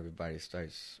 That's when everybody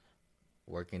starts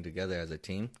working together as a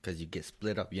team, because you get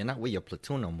split up. You're not with your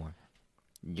platoon no more.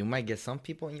 You might get some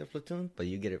people in your platoon, but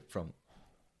you get it from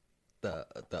the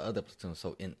other platoon.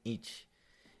 So in each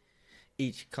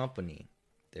company,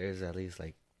 there's at least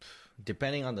like,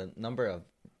 depending on the number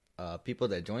of people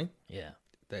that join, Yeah.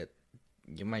 that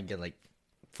you might get like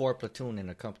 4 platoon in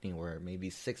a company, or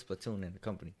maybe 6 platoon in a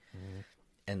company,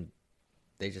 and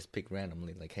they just pick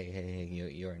randomly, like, hey,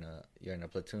 you're in a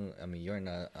platoon. I mean, you're in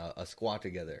a squad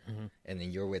together, and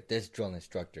then you're with this drill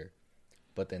instructor.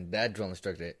 But then that drill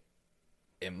instructor,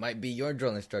 it might be your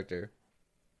drill instructor,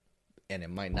 and it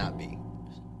might not be.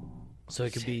 So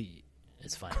it could be,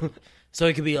 it's fine. So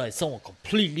it could be like someone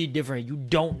completely different. You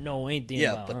don't know anything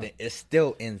Yeah, about. but then it's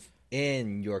still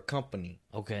in your company.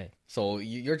 Okay. So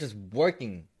you're just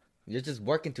working. You're just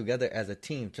working together as a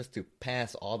team just to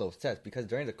pass all those tests. Because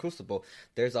during the Crucible,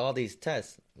 there's all these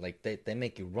tests. Like, they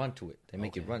make you run to it. They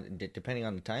make you run. Depending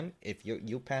on the time, if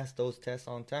you pass those tests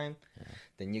on time,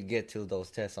 then you get to those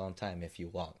tests on time if you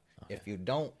walk. Okay. If you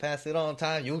don't pass it on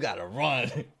time, you got to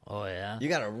run. Oh, yeah? You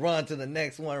got to run to the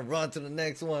next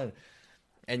one.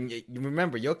 And you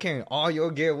remember, you're carrying all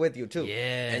your gear with you, too.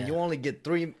 Yeah. And you only get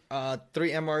three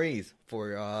MREs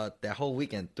for that whole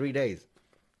weekend, 3 days.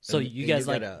 So and you guys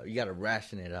you gotta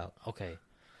ration it out. Okay.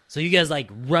 So you guys like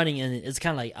running, and it's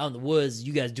kind of like out in the woods.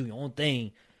 You guys do your own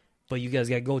thing, but you guys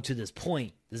got to go to this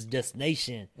point, this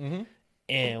destination,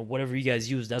 and whatever you guys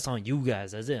use, that's on you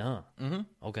guys. That's it, huh? Mm-hmm.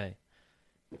 Okay.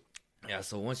 Yeah.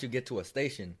 So once you get to a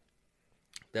station,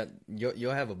 that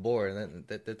you'll have a board, and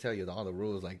they tell you all the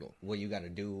rules, like what you got to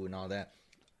do and all that.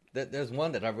 There's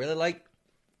one that I really like.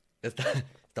 It's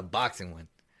the boxing one.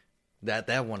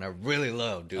 That one I really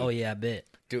love, dude. Oh yeah, I bet.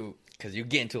 Dude, because you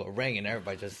get into a ring and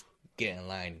everybody just get in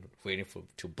line waiting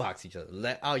to box each other.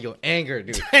 Let out your anger,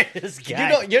 dude. This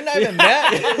guy. You're not even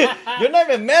mad. You're not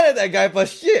even mad at that guy, but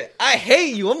shit, I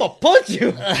hate you. I'm gonna punch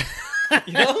you.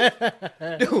 You know,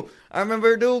 dude. I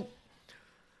remember, dude.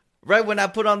 Right when I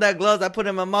put on that gloves, I put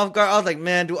in my mouth guard. I was like,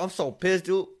 man, dude, I'm so pissed,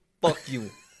 dude. Fuck you.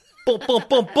 Boom, boom,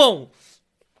 boom, boom.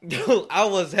 Dude, I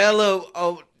was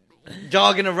hella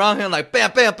jogging around him like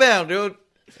bam, bam, bam, dude.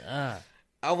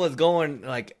 I was going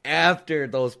like after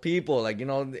those people, like, you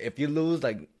know, if you lose,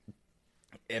 like,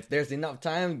 if there's enough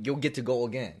time, you'll get to go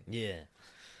again. Yeah.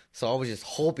 So I was just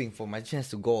hoping for my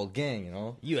chance to go again, you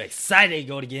know. You excited to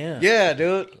go again? Yeah,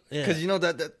 dude. Yeah. Because you know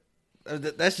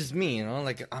that's just me, you know.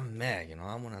 Like, I'm mad, you know.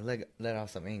 I want to let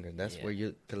out some anger. That's where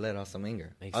you can let out some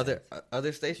anger. Makes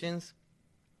Other stations,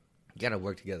 you gotta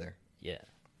work together. Yeah.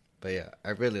 But yeah, I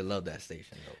really love that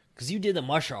station though. Because you did the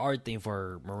martial art thing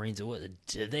for Marines.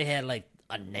 Did they had like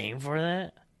a name for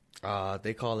that?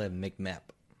 They call it McMap.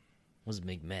 What's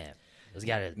McMap? It's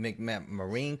got it.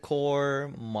 Marine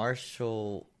Corps,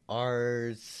 martial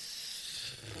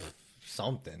arts,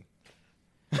 something.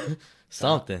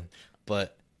 Something.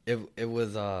 But it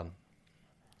was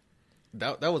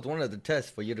that was one of the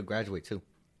tests for you to graduate too.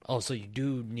 Oh, so you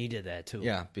do needed that too.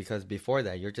 Yeah, because before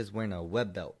that you're just wearing a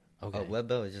web belt. Okay. A web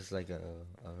belt is just like a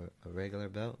regular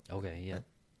belt. Okay, yeah.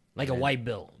 Like a white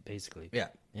belt, basically. Yeah.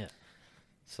 Yeah.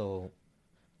 So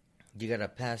you gotta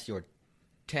pass your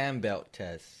tan belt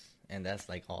test, and that's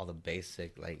like all the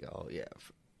basic, like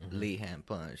lead hand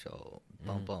punch,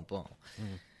 boom, boom, boom.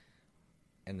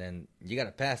 And then you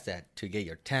gotta pass that to get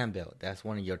your tan belt. That's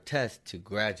one of your tests to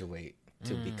graduate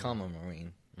to become a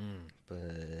Marine.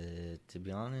 But to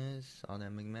be honest, all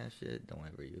that McMahon shit, don't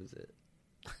ever use it.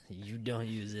 You don't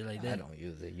use it like that. I don't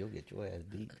use it. You'll get your ass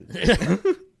beat.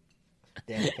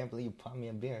 Damn, I can't believe you popped me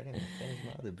a beer. I didn't finish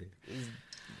my other beer.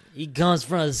 He comes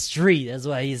from the street. That's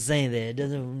why he's saying that. It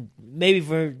doesn't. Maybe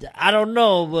for I don't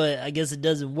know, but I guess it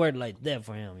doesn't work like that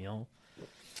for him,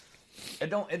 It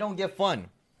don't get fun.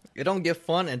 It don't get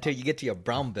fun until you get to your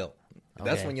brown belt.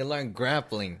 That's when you learn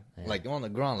grappling, like you're on the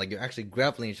ground, like you're actually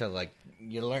grappling each other, like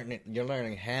you're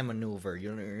learning hand maneuver.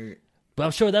 But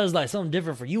I'm sure that was like something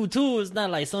different for you too. It's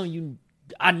not like something you.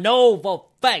 I know for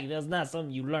a fact that's not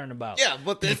something you learn about. Yeah,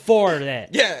 but then, before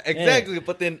that. Yeah, exactly. Yeah.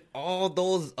 But then all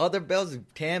those other belts,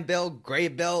 tan belt, gray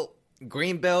belt,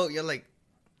 green belt, you're like,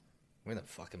 where the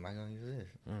fuck am I gonna use this?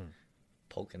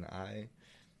 Poke in the eye.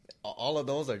 All of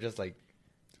those are just like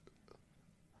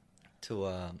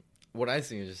to what I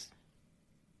see is just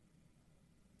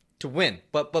to win.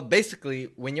 But basically,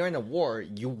 when you're in a war,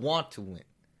 you want to win.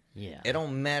 Yeah. It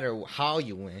don't matter how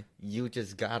you win. You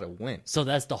just gotta win. So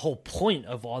that's the whole point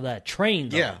of all that training,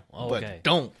 though. Yeah. But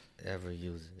don't ever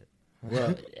use it.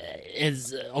 Well,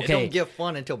 it's okay. It don't get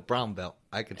fun until brown belt.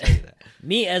 I can tell you that.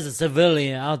 Me as a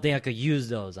civilian, I don't think I could use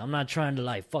those. I'm not trying to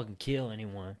like fucking kill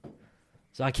anyone,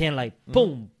 so I can't like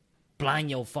boom, blind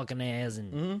your fucking ass,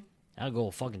 and I'll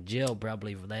go fucking jail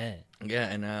probably for that. Yeah,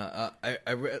 and I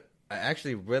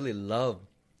actually really love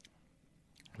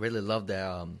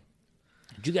that.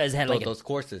 You guys had like those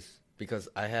courses because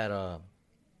I had a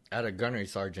gunnery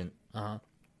sergeant.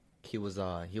 He was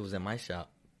in my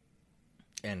shop,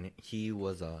 and he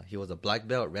was a black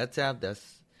belt, red tab.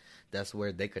 That's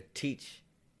where they could teach,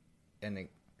 and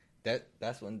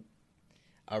that's when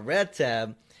a red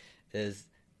tab is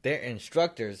their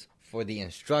instructors for the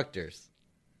instructors.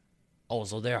 Oh,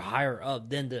 so they're higher up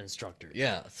than the instructors.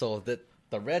 Yeah, so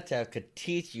the red tab could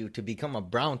teach you to become a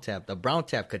brown tab. The brown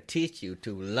tab could teach you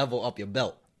to level up your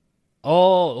belt.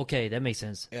 Oh, okay, that makes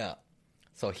sense. Yeah.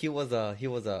 So he was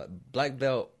a black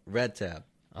belt red tab.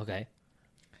 Okay.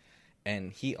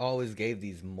 And he always gave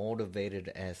these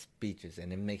motivated ass speeches,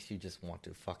 and it makes you just want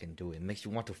to fucking do it. It makes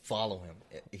you want to follow him.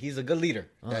 He's a good leader.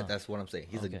 That's what I'm saying.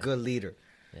 He's a good leader.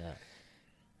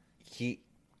 Yeah.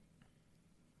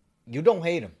 You don't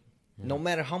hate him. No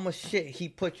matter how much shit he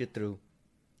put you through.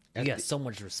 You got so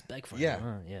much respect for him.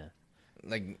 Huh? Yeah.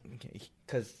 Like,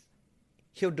 because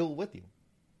he'll do it with you.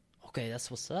 Okay, that's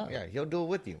what's up. Yeah, he'll do it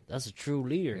with you. That's a true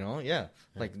leader. You know, yeah.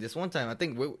 Like this one time, I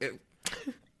think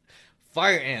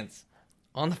fire ants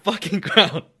on the fucking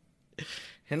ground.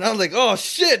 And I was like, oh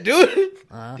shit, dude.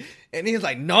 And he's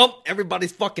like, nope,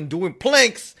 everybody's fucking doing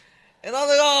planks. And I was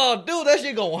like, oh, dude, that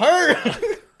shit gonna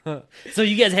hurt. So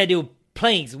you guys had to do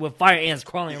planks with fire ants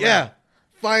crawling around. Yeah,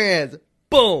 fire ants.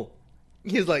 Boom.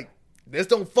 He's like, this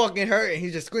don't fucking hurt. And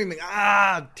he's just screaming,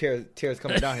 tears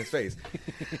coming down his face.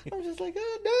 I'm just like,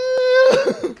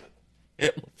 oh, no.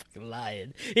 Fucking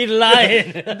lying. He's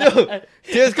lying. Dude,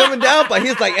 tears coming down, but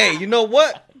he's like, hey, you know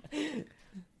what?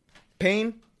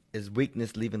 Pain is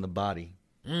weakness leaving the body.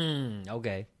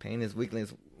 Okay. Pain is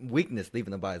weakness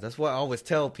leaving the body. That's what I always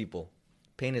tell people.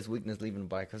 Pain is weakness leaving the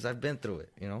body, because I've been through it,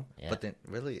 you know? Yeah. But then,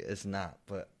 really, it's not.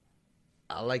 But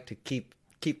I like to keep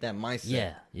that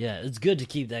mindset. Yeah. It's good to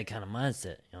keep that kind of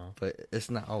mindset, you know? But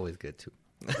it's not always good, too.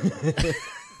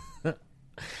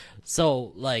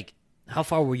 So, like, how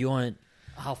far were you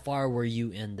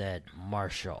in that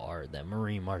martial art, that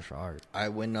marine martial art? I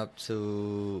went up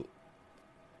to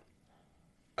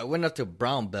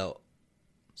brown belt.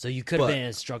 So you could have been an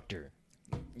instructor.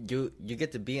 You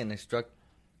get to be an instructor.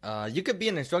 You could be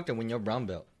an instructor when you're brown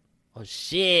belt. Oh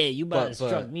shit! You about to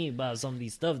instruct me about some of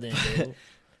these stuff then, bro.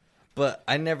 But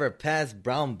I never passed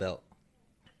brown belt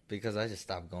because I just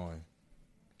stopped going.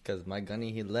 Because my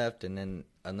gunny, he left, and then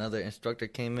another instructor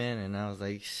came in, and I was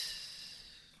like,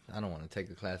 I don't want to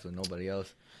take a class with nobody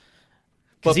else.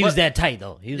 Because he was that tight,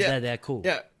 though. He was that cool.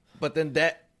 Yeah, but then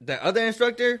that other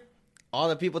instructor, all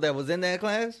the people that was in that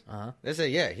class, they said,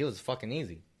 yeah, he was fucking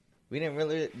easy. We didn't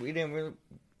really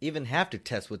even have to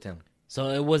test with him. So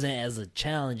it wasn't as a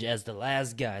challenge as the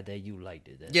last guy that you liked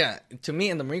it. Then. Yeah, to me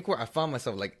in the Marine Corps, I found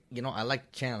myself like, I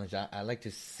like challenge. I like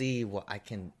to see what I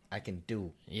can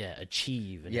do. Yeah,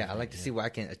 achieve. Yeah, I like to see what I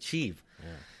can achieve. Yeah.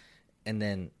 And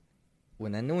then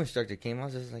when that new instructor came, I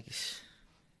was just like,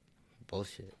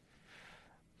 bullshit.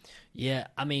 Yeah,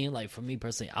 I mean, like for me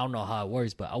personally, I don't know how it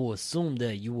works, but I would assume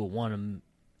that you would want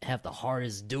to have the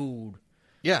hardest dude.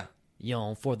 Yeah.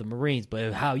 For the Marines,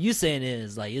 but how you saying it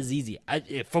is like it's easy.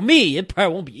 For me, it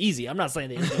probably won't be easy. I'm not saying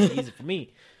that it's gonna be easy for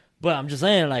me, but I'm just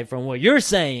saying like from what you're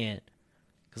saying,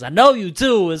 because I know you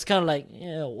too. It's kind of like like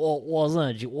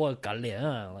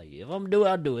if I'm do it,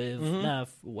 I'll do it. If not,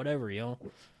 whatever, Yeah,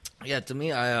 to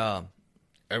me, I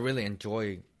really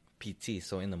enjoy PT.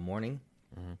 So in the morning,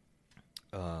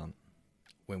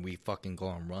 when we fucking go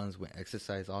on runs, we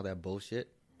exercise, all that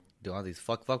bullshit, do all these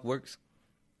fuck works.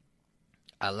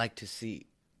 I like to see,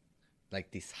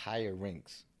 like, these higher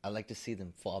ranks. I like to see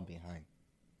them fall behind.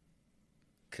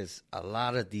 Because a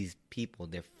lot of these people,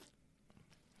 they're...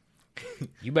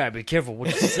 You better be careful what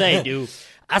you say, dude.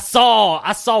 I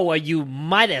saw what you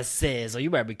might have said, so you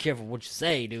better be careful what you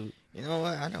say, dude. You know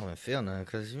what? I don't even feel nothing,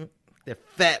 because they're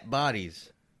fat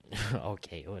bodies.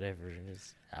 Okay, whatever.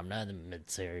 I'm not in the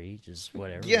military, just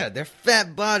whatever. Yeah, they're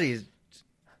fat bodies.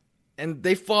 And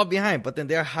they fall behind, but then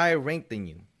they're higher ranked than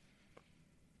you.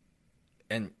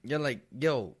 And you're like,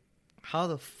 yo, how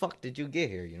the fuck did you get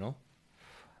here,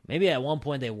 Maybe at one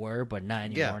point they were, but not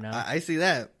anymore now. I see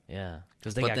that. Yeah,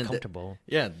 because they got comfortable.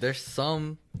 There's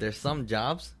some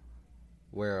jobs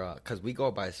where, because we go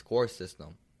by a score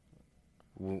system.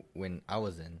 When I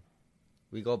was in,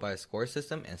 we go by a score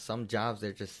system, and some jobs,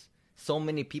 there's just so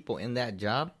many people in that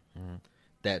job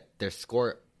that their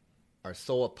score are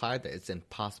so up high that it's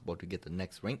impossible to get the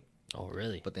next rank. Oh,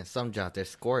 really? But then some jobs, their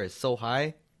score is so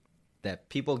high that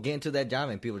people get into that job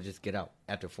and people just get out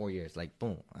after 4 years. Like,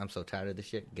 boom, I'm so tired of this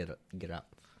shit. Get out.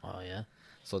 Oh, yeah?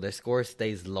 So their score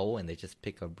stays low and they just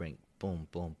pick up rank. Boom,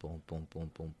 boom, boom, boom,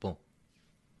 boom, boom, boom.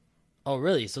 Oh,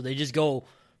 really? So they just go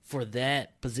for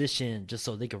that position just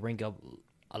so they can rank up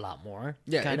a lot more?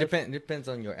 Yeah, it depends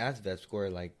on your ASVAB score,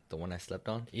 like the one I slept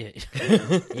on. Yeah.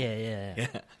 Yeah.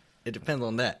 It depends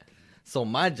on that. So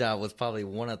my job was probably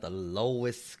one of the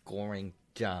lowest scoring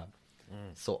jobs.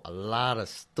 So a lot of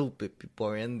stupid people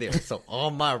are in there. So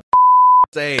all my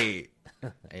say, hey,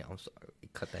 I'm sorry,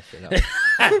 cut that shit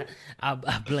out.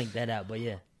 I blinked that out, but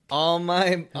yeah. All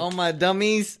my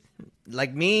dummies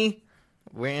like me,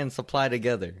 we're in supply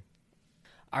together.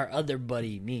 Our other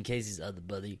buddy, me and Casey's other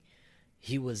buddy,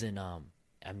 he was in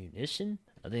ammunition.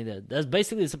 I think that's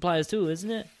basically supplies too, isn't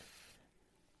it?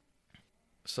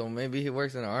 So maybe he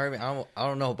works in the army. I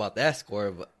don't know about that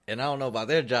score, and I don't know about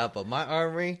their job. But my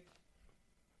army,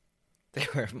 they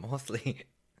were mostly.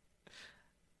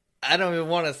 I don't even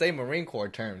want to say Marine Corps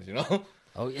terms,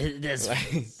 Oh, that's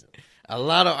like, a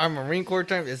lot of our Marine Corps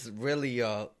terms. It's really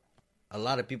a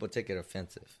lot of people take it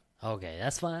offensive. Okay,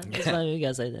 that's fine. That's fine. You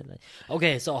gotta say that.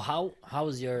 Okay, so how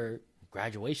was your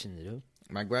graduation, dude?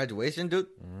 My graduation, dude.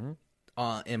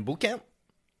 In boot camp.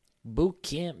 Boot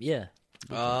camp, yeah.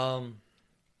 To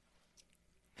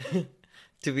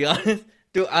be honest,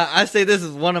 dude, I say this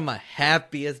is one of my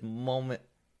happiest moments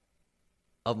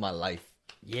of my life.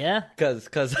 Yeah? Cause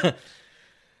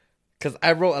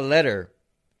I wrote a letter.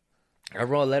 I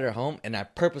wrote a letter home, and I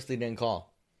purposely didn't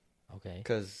call. Okay.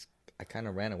 Because I kind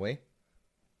of ran away.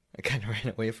 I kind of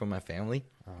ran away from my family.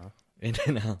 Uh-huh. And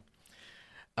then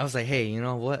I was like, hey, you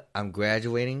know what? I'm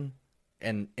graduating.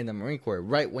 And in the Marine Corps,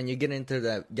 right when you get into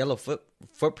that yellow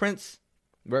footprints,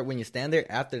 right when you stand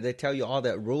there, after they tell you all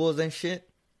that rules and shit,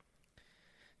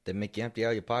 they make you empty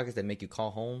out your pockets. They make you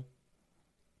call home.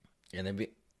 And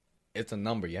it's a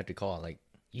number you have to call. Like,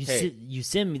 you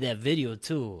sent me that video,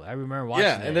 too. I remember watching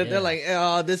that. And they're like,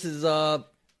 this is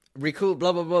recruit,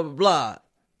 blah, blah, blah, blah, blah.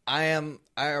 I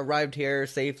arrived here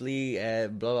safely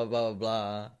at blah, blah, blah,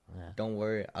 blah. Yeah. Don't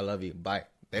worry. I love you. Bye.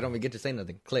 They don't even get to say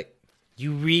nothing. Click.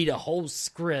 You read a whole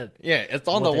script. Yeah, it's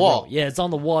on the wall. Yeah, it's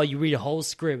on the wall. You read a whole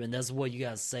script, and that's what you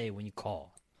got to say when you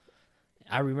call.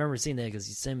 I remember seeing that because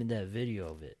you sent me that video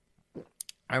of it.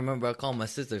 I remember I called my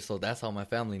sister, so that's how my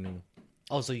family knew.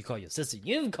 Oh, so you call your sister.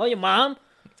 You didn't call your mom?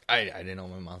 I didn't know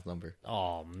my mom's number.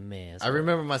 Oh, man. I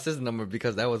remember my sister's number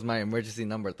because that was my emergency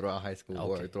number throughout high school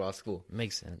or throughout school.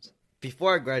 Makes sense.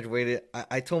 Before I graduated,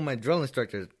 I told my drill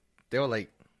instructor, they were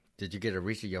like, did you get a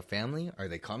reach of your family? Are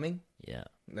they coming? Yeah.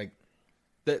 Like,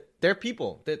 they're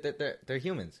people. They're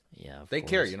humans. Yeah, they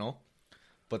care,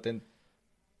 But then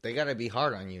they gotta be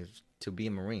hard on you to be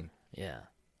a Marine. Yeah.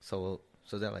 So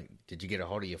they're like, did you get a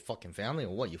hold of your fucking family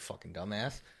or what? You fucking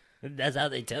dumbass. That's how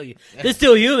they tell you. They're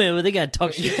still human, but they gotta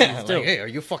talk shit to you Yeah, still. like, hey, are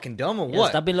you fucking dumb or Yeah, what?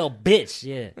 stop being a little bitch.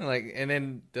 Yeah. Like, and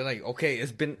then they're like, okay,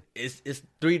 it's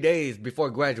 3 days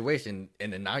before graduation,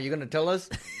 and then now you're gonna tell us?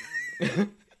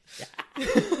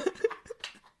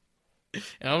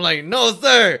 And I'm like, no,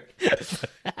 sir,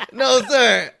 no,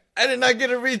 sir, I did not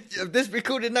get a reach. This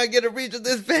recruit did not get a reach of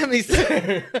this family,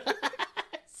 sir.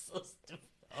 So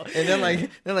stupid. And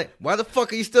they're like, why the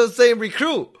fuck are you still saying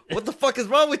recruit? What the fuck is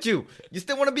wrong with you? You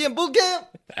still want to be in boot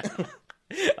camp?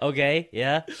 Okay,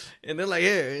 yeah. And they're like,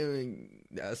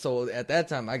 yeah. So at that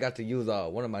time, I got to use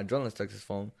one of my drill instructor's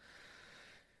phone,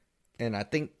 and I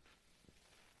think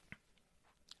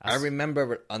I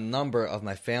remember a number of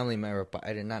my family member, but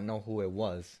I did not know who it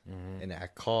was. Mm-hmm. And I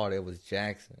called. It was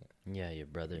Jackson. Yeah, your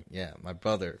brother. Yeah, my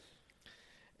brother.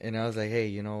 And I was like, hey,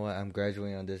 you know what? I'm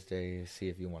graduating on this day. See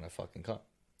if you want to fucking come.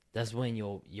 That's when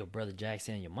your brother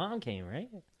Jackson and your mom came, right?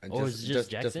 Or was it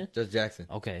just Jackson? Just Jackson.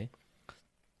 Okay.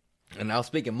 And I was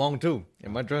speaking Hmong too.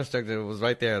 And my drill instructor was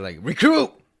right there like,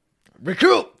 recruit!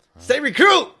 Recruit! Say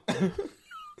recruit!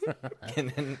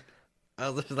 And then I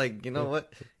was just like, you know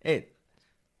what? Hey,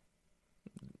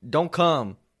 don't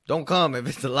come. Don't come if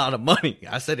it's a lot of money.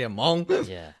 I said it Hmong.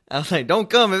 Yeah. I was like, don't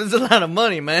come if it's a lot of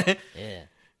money, man. Yeah.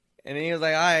 And then he was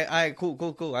like, all right,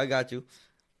 cool. I got you.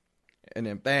 And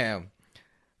then bam.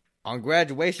 On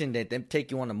graduation, they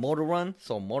take you on a motor run.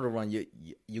 So motor run,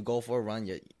 you go for a run.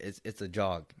 It's a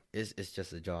jog. It's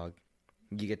just a jog.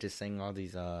 You get to sing all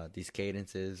these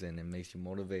cadences, and it makes you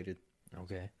motivated.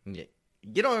 Okay. Yeah.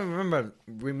 You don't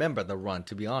remember the run,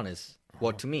 to be honest.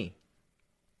 Well, to me,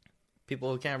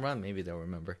 people who can't run, maybe they'll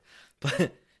remember.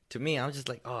 But to me, I'm just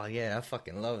like, oh yeah, I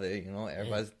fucking love it. You know,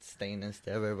 everybody's staying in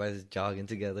step, everybody's jogging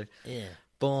together. Yeah.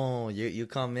 Boom, you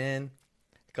come in,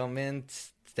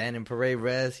 stand in parade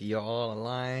rest. You're all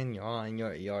aligned. You're all in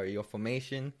your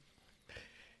formation,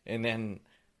 and then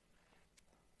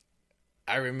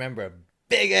I remember a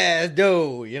big ass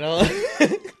dude. You know,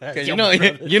 because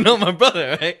you know my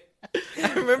brother, right?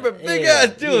 I remember big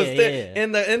ass dude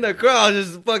in the crowd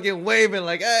just fucking waving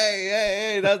like,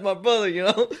 hey, that's my brother, you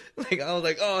know? Like I was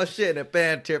like, oh shit, and a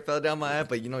band tear fell down my eye,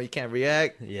 but you can't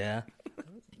react. Yeah.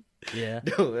 Yeah.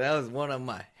 Dude, that was one of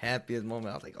my happiest moments.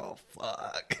 I was like, oh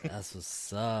fuck. That's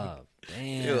what's up.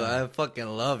 Damn. Dude, I fucking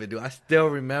love it, dude. I still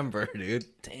remember, dude.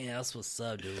 Damn, that's what's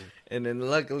up, dude. And then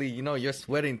luckily, you're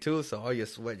sweating too, so all your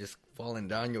sweat just falling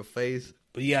down your face.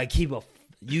 But you gotta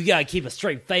keep a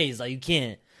straight face. Like you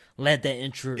can't let that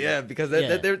intro. Yeah, because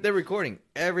they're recording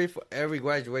every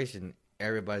graduation.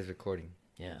 Everybody's recording.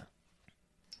 Yeah,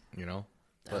 you know.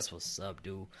 That's what's up,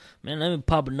 dude. Man, let me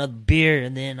pop another beer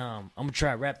and then I'm gonna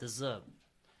try to wrap this up.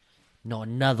 No,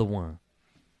 another one.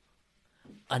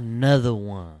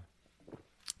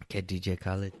 Okay, DJ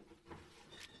Khaled.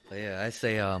 But yeah, I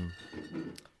say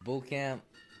boot camp.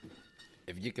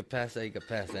 If you could pass that, you could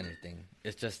pass anything.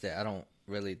 It's just that I don't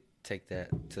really take that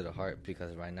to the heart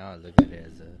because right now I look at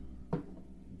it as a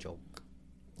joke.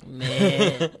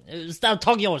 Man, stop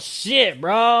talking your shit,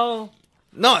 bro.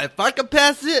 No, if I could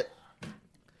pass it,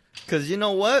 because you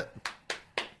know what?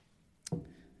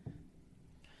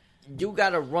 You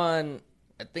got to run,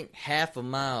 I think, half a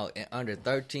mile in under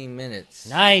 13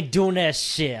 minutes. I ain't doing that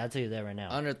shit. I'll tell you that right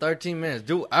now. Under 13 minutes.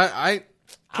 Dude, I'll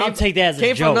take that as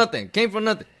a joke. Came from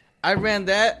nothing. I ran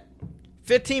that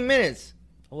 15 minutes.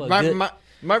 Well,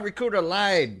 my recruiter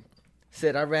lied.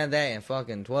 Said I ran that in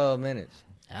fucking 12 minutes.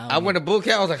 I Um, went to boot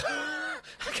camp. I was like, I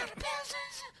gotta pass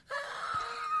this.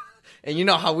 And you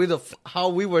know how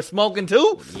we were smoking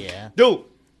too? Yeah. Dude,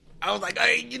 I was like,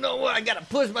 hey, you know what? I gotta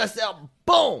push myself.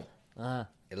 Boom.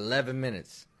 11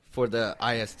 minutes for the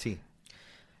IST.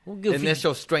 Well, good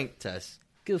Initial strength test.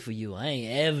 Good for you. I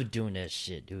ain't ever doing that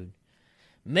shit, dude.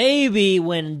 Maybe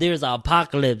when there's an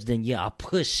apocalypse, then yeah, I'll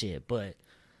push it. But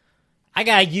I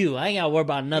got you. I ain't got to worry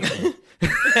about nothing.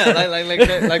 Yeah,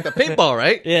 like the paintball,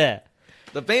 right? Yeah.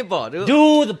 The paintball, dude.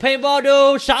 Dude, the paintball,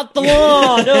 dude. Shot the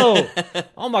one, dude.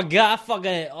 Oh, my God.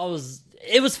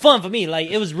 It was fun for me. Like,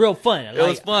 it was real fun. It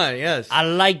was fun, yes. I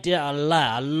liked it a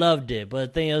lot. I loved it. But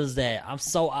the thing is that I'm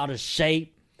so out of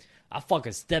shape. I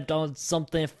fucking stepped on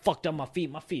something, fucked up my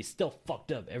feet. My feet still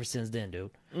fucked up ever since then,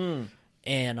 dude.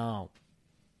 And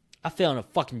I fell in a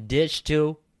fucking ditch,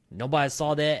 too. Nobody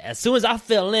saw that. As soon as I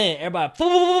fell in, everybody,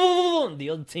 the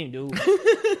other team, dude.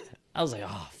 I was like,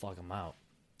 oh, fuck, I'm out.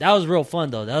 That was real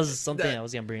fun, though. That was something I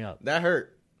was going to bring up. That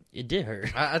hurt. It did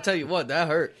hurt. I tell you what, that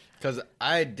hurt. Because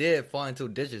I did fall into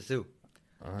ditches, too.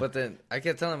 But then I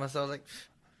kept telling myself, like,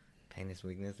 pain is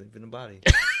weakness in the body.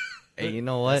 Hey, you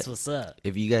know what? That's what's up.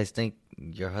 If you guys think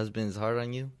your husband is hard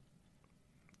on you,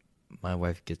 my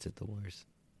wife gets it the worst.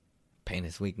 Pain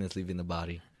is weakness leaving the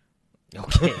body.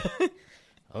 Okay.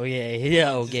 Oh yeah, yeah,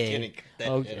 Just okay. kidding. Cut that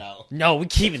Okay. shit out. No, we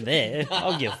keeping that. I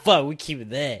don't give a fuck. We keeping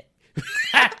that.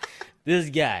 This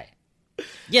guy.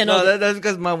 Yeah, no. No, that's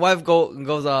because my wife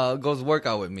goes work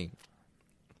out with me.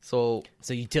 So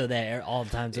So you tell that all the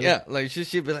time too? yeah, like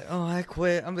she'd be like, "Oh, I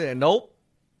quit." I'm like, "Nope,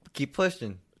 keep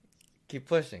pushing,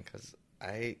 because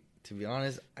to be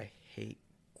honest, I hate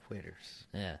quitters.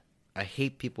 Yeah. I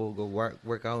hate people who go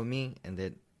work out with me and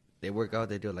then they work out,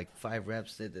 they do like 5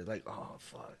 reps, they're like, "Oh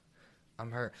fuck,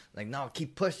 I'm hurt." Like, no,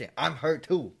 keep pushing. I'm hurt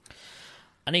too.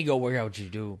 I need to go work out with you,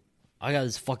 dude. I got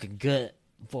this fucking gut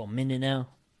for a minute now.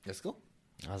 Let's go.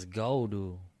 Let's go,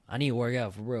 dude. I need to work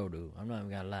out for real, dude. I'm not even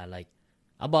gonna lie. Like,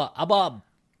 I bought a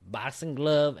boxing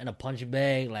glove and a punching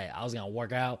bag. Like, I was gonna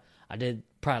work out. I did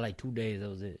probably like 2 days. That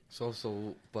was it.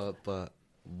 But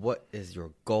what is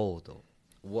your goal though?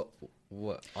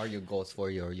 What are your goals for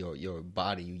your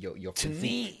body, your To physique?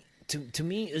 me, to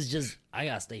me, it's just I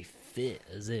gotta stay fit.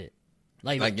 Is it?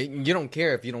 Like you don't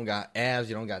care if you don't got abs,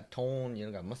 you don't got tone, you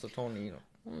don't got muscle tone, you know.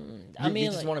 I mean, you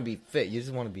just like, want to be fit. You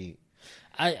just want to be.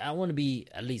 I want to be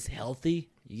at least healthy.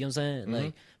 You know what I'm saying?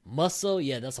 Like muscle,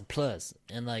 yeah, that's a plus.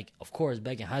 And like, of course,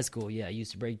 back in high school, yeah, I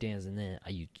used to break dance, and then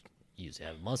I used to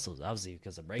have muscles, obviously,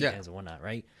 because of break dance and whatnot,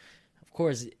 right? Of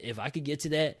course, if I could get to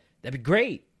that, that'd be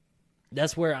great.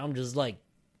 That's where I'm just like,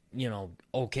 you know,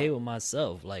 okay with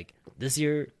myself. Like this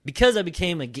year, because I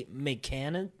became a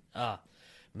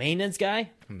maintenance guy.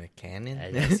 Mechanic?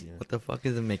 What the fuck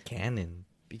is a mechanic?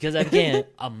 Because I became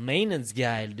a maintenance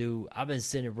guy, dude, I've been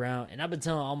sitting around, and I've been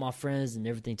telling all my friends and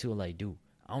everything too, like, dude,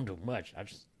 I don't do much. I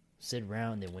just sit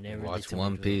around, and whenever Watch they tell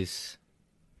One me to, Piece.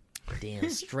 damn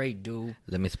straight, dude.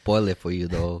 Let me spoil it for you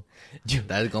though.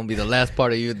 That's gonna be the last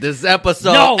part of you this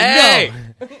episode. No, hey!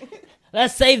 no.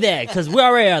 Let's save that, because we're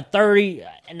already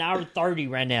at an hour 30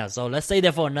 right now, so let's save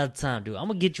that for another time, dude. I'm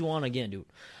going to get you on again, dude.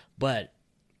 But,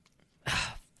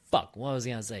 fuck, what was I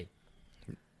going to say?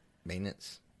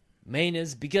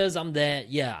 Maintenance, because I'm that,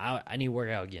 yeah, I need to work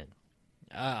out again.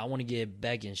 I want to get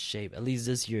back in shape, at least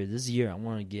this year. This year, I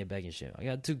want to get back in shape. I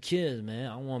got 2 kids, man.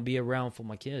 I want to be around for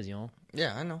my kids, you know?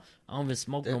 Yeah, I know. I don't even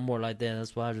smoke no more like that.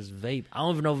 That's why I just vape. I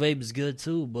don't even know vape is good,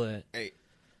 too, but... Hey,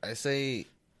 I say,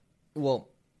 well,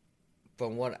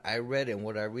 from what I read and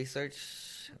what I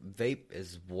researched, vape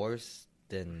is worse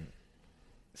than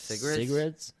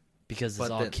cigarettes. Because it's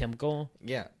all chemical?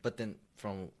 Yeah, but then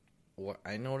from what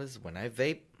I noticed, when I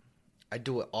vape, I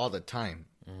do it all the time.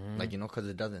 Like, you know, because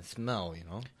it doesn't smell, you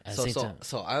know? At the same time.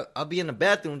 So I'll be in the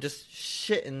bathroom just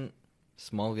shitting,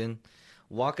 smoking,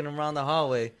 walking around the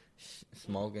hallway,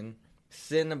 smoking,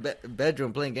 sitting in the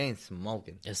bedroom playing games,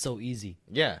 smoking. It's so easy.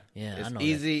 Yeah. Yeah, it's I know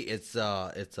easy. It's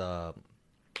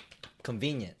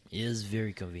convenient. It is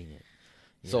very convenient.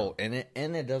 So and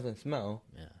it doesn't smell.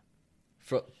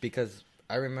 Yeah. Because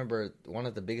I remember one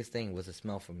of the biggest things was the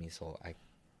smell for me, so I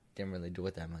didn't really do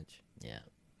it that much. Yeah.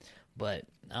 But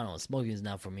I don't know, smoking is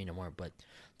not for me no more. But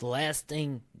the last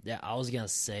thing that I was gonna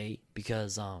say,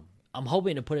 because I'm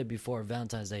hoping to put it before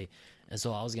Valentine's Day, and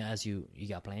so I was gonna ask you, you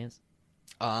got plans?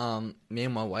 Me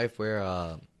and my wife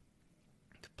we're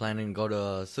planning to go to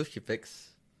Sushi Fix.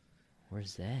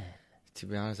 Where's that? To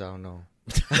be honest, I don't know.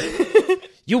 Did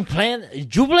you plan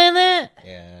that?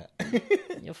 Yeah.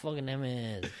 You're fucking that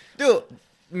man. Dude,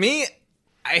 me,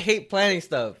 I hate planning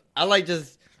stuff. I like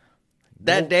just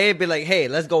that day be like, hey,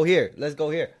 let's go here. Let's go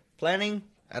here. Planning,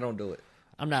 I don't do it.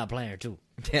 I'm not a planner too.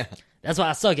 Yeah. That's why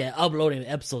I suck at uploading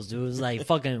episodes, dude. It's like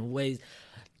fucking ways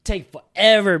take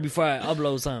forever before I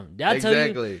upload something. Did I tell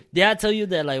you? Did I tell you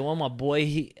that like one of my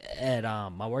boy at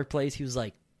my workplace, he was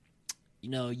like, you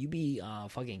know, you be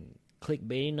fucking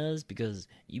clickbaiting us because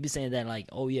you be saying that like,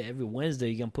 oh yeah, every Wednesday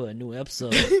you can put a new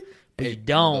episode, but you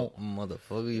don't.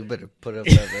 Motherfucker, you better put up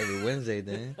every Wednesday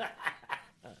then.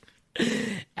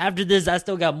 After this, I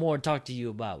still got more to talk to you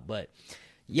about, but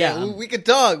yeah, we could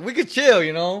talk, we could chill,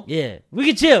 you know. Yeah, we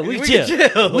could chill, we could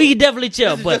chill. We could definitely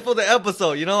chill. This but is just for the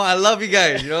episode, you know. I love you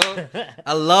guys, you know.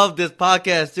 I love this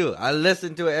podcast too. I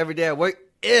listen to it every day at work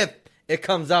if it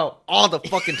comes out all the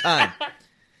fucking time.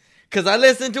 Cause I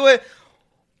listen to it,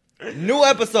 new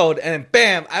episode, and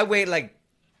bam, I wait like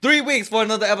 3 weeks for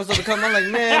another episode to come on. Like,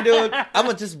 man, dude, I'm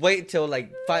gonna just wait till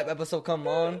like 5 episodes come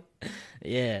on.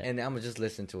 Yeah, and I'm gonna just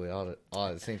listen to it all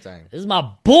at the same time. This is my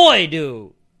boy,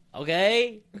 dude.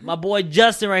 Okay, my boy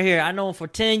Justin right here. I know him for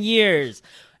 10 years.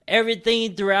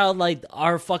 Everything throughout like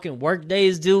our fucking work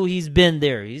days, dude. He's been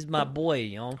there. He's my boy,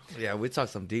 you know. Yeah, we talk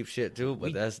some deep shit too,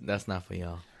 but that's not for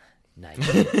y'all. Nice.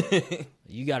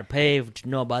 You gotta pay what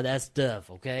you know about that stuff,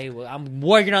 okay? Well, I'm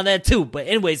working on that too. But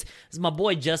anyways, this is my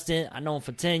boy Justin. I know him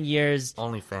for 10 years.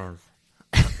 OnlyFans.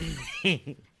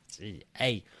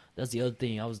 Hey, that's the other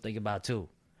thing I was thinking about too.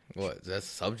 What? That's a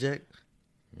subject?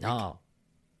 No.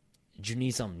 Did you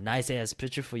need some nice ass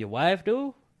picture for your wife,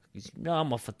 dude? You know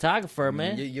I'm a photographer,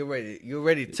 man. You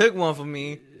already took one for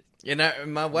me, and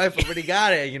my wife already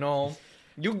got it. You know,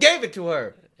 you gave it to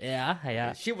her.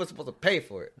 Yeah. She was supposed to pay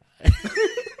for it.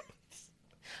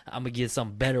 I'm gonna get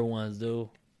some better ones, dude.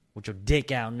 With your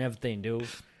dick out and everything, dude.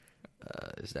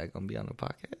 Is that gonna be on the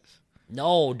podcast?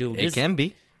 No, dude. It can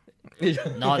be.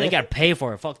 No, they gotta pay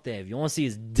for it. Fuck that. If you want to see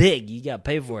his dick, you gotta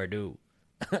pay for it, dude.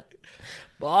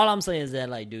 But all I'm saying is that,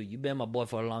 like, dude, you've been my boy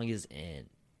for the longest, and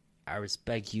I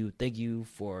respect you. Thank you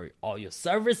for all your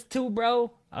service too,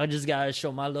 bro. I just gotta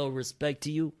show my little respect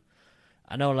to you.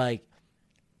 I know, like,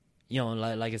 you know,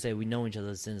 like I said, we know each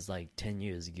other since like 10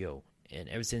 years ago, and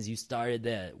ever since you started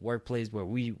that workplace where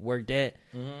we worked at,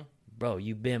 bro,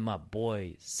 you've been my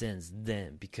boy since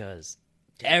then, because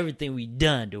everything we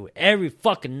done, dude, every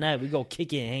fucking night we go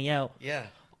kick it and hang out. Yeah.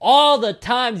 All the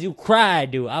times you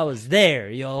cried, dude, I was there,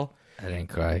 yo. I didn't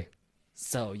cry.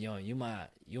 So, yo, you're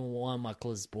one of my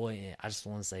closest boy, and I just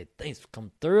want to say thanks for coming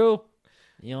through,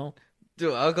 you know.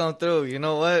 Dude, I'll come through. You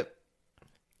know what?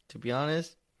 To be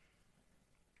honest,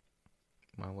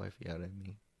 my wife yelled at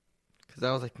me. Because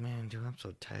I was like, man, dude, I'm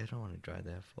so tired. I don't want to drive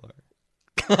that far.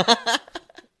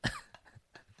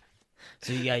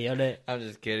 So you got yelled at? I'm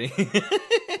just kidding.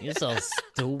 You're so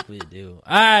stupid, dude. All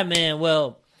right, man.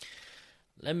 Well,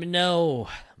 let me know,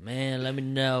 man. Let me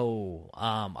know.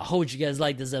 I hope you guys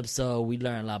like this episode. We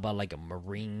learned a lot about like a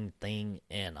marine thing,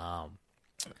 and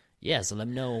yeah. So let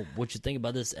me know what you think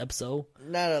about this episode.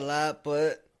 Not a lot,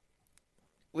 but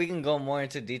we can go more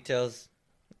into details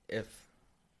if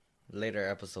later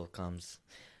episode comes.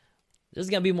 There's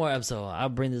gonna be more episodes. I'll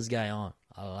bring this guy on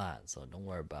a lot, so don't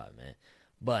worry about it, man.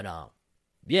 But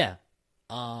yeah.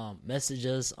 Message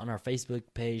us on our Facebook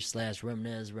page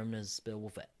 /Reminisce. Reminisce spelled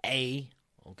with an A.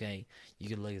 Okay, you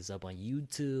can look us up on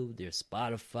YouTube. There's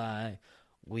Spotify.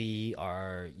 We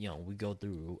are, we go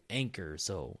through Anchor,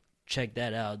 so check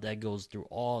that out. That goes through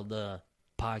all the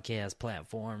podcast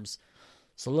platforms.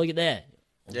 So look at that.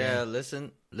 Okay? Yeah,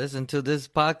 listen to this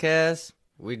podcast.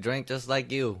 We drink just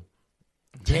like you.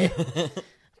 Yeah.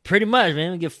 Pretty much,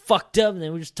 man. We get fucked up and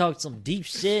then we just talk some deep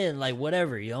shit and like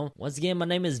whatever, Once again, my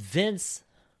name is Vince.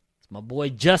 It's my boy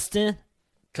Justin.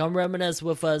 Come reminisce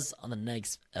with us on the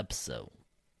next episode.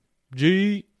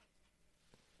 G.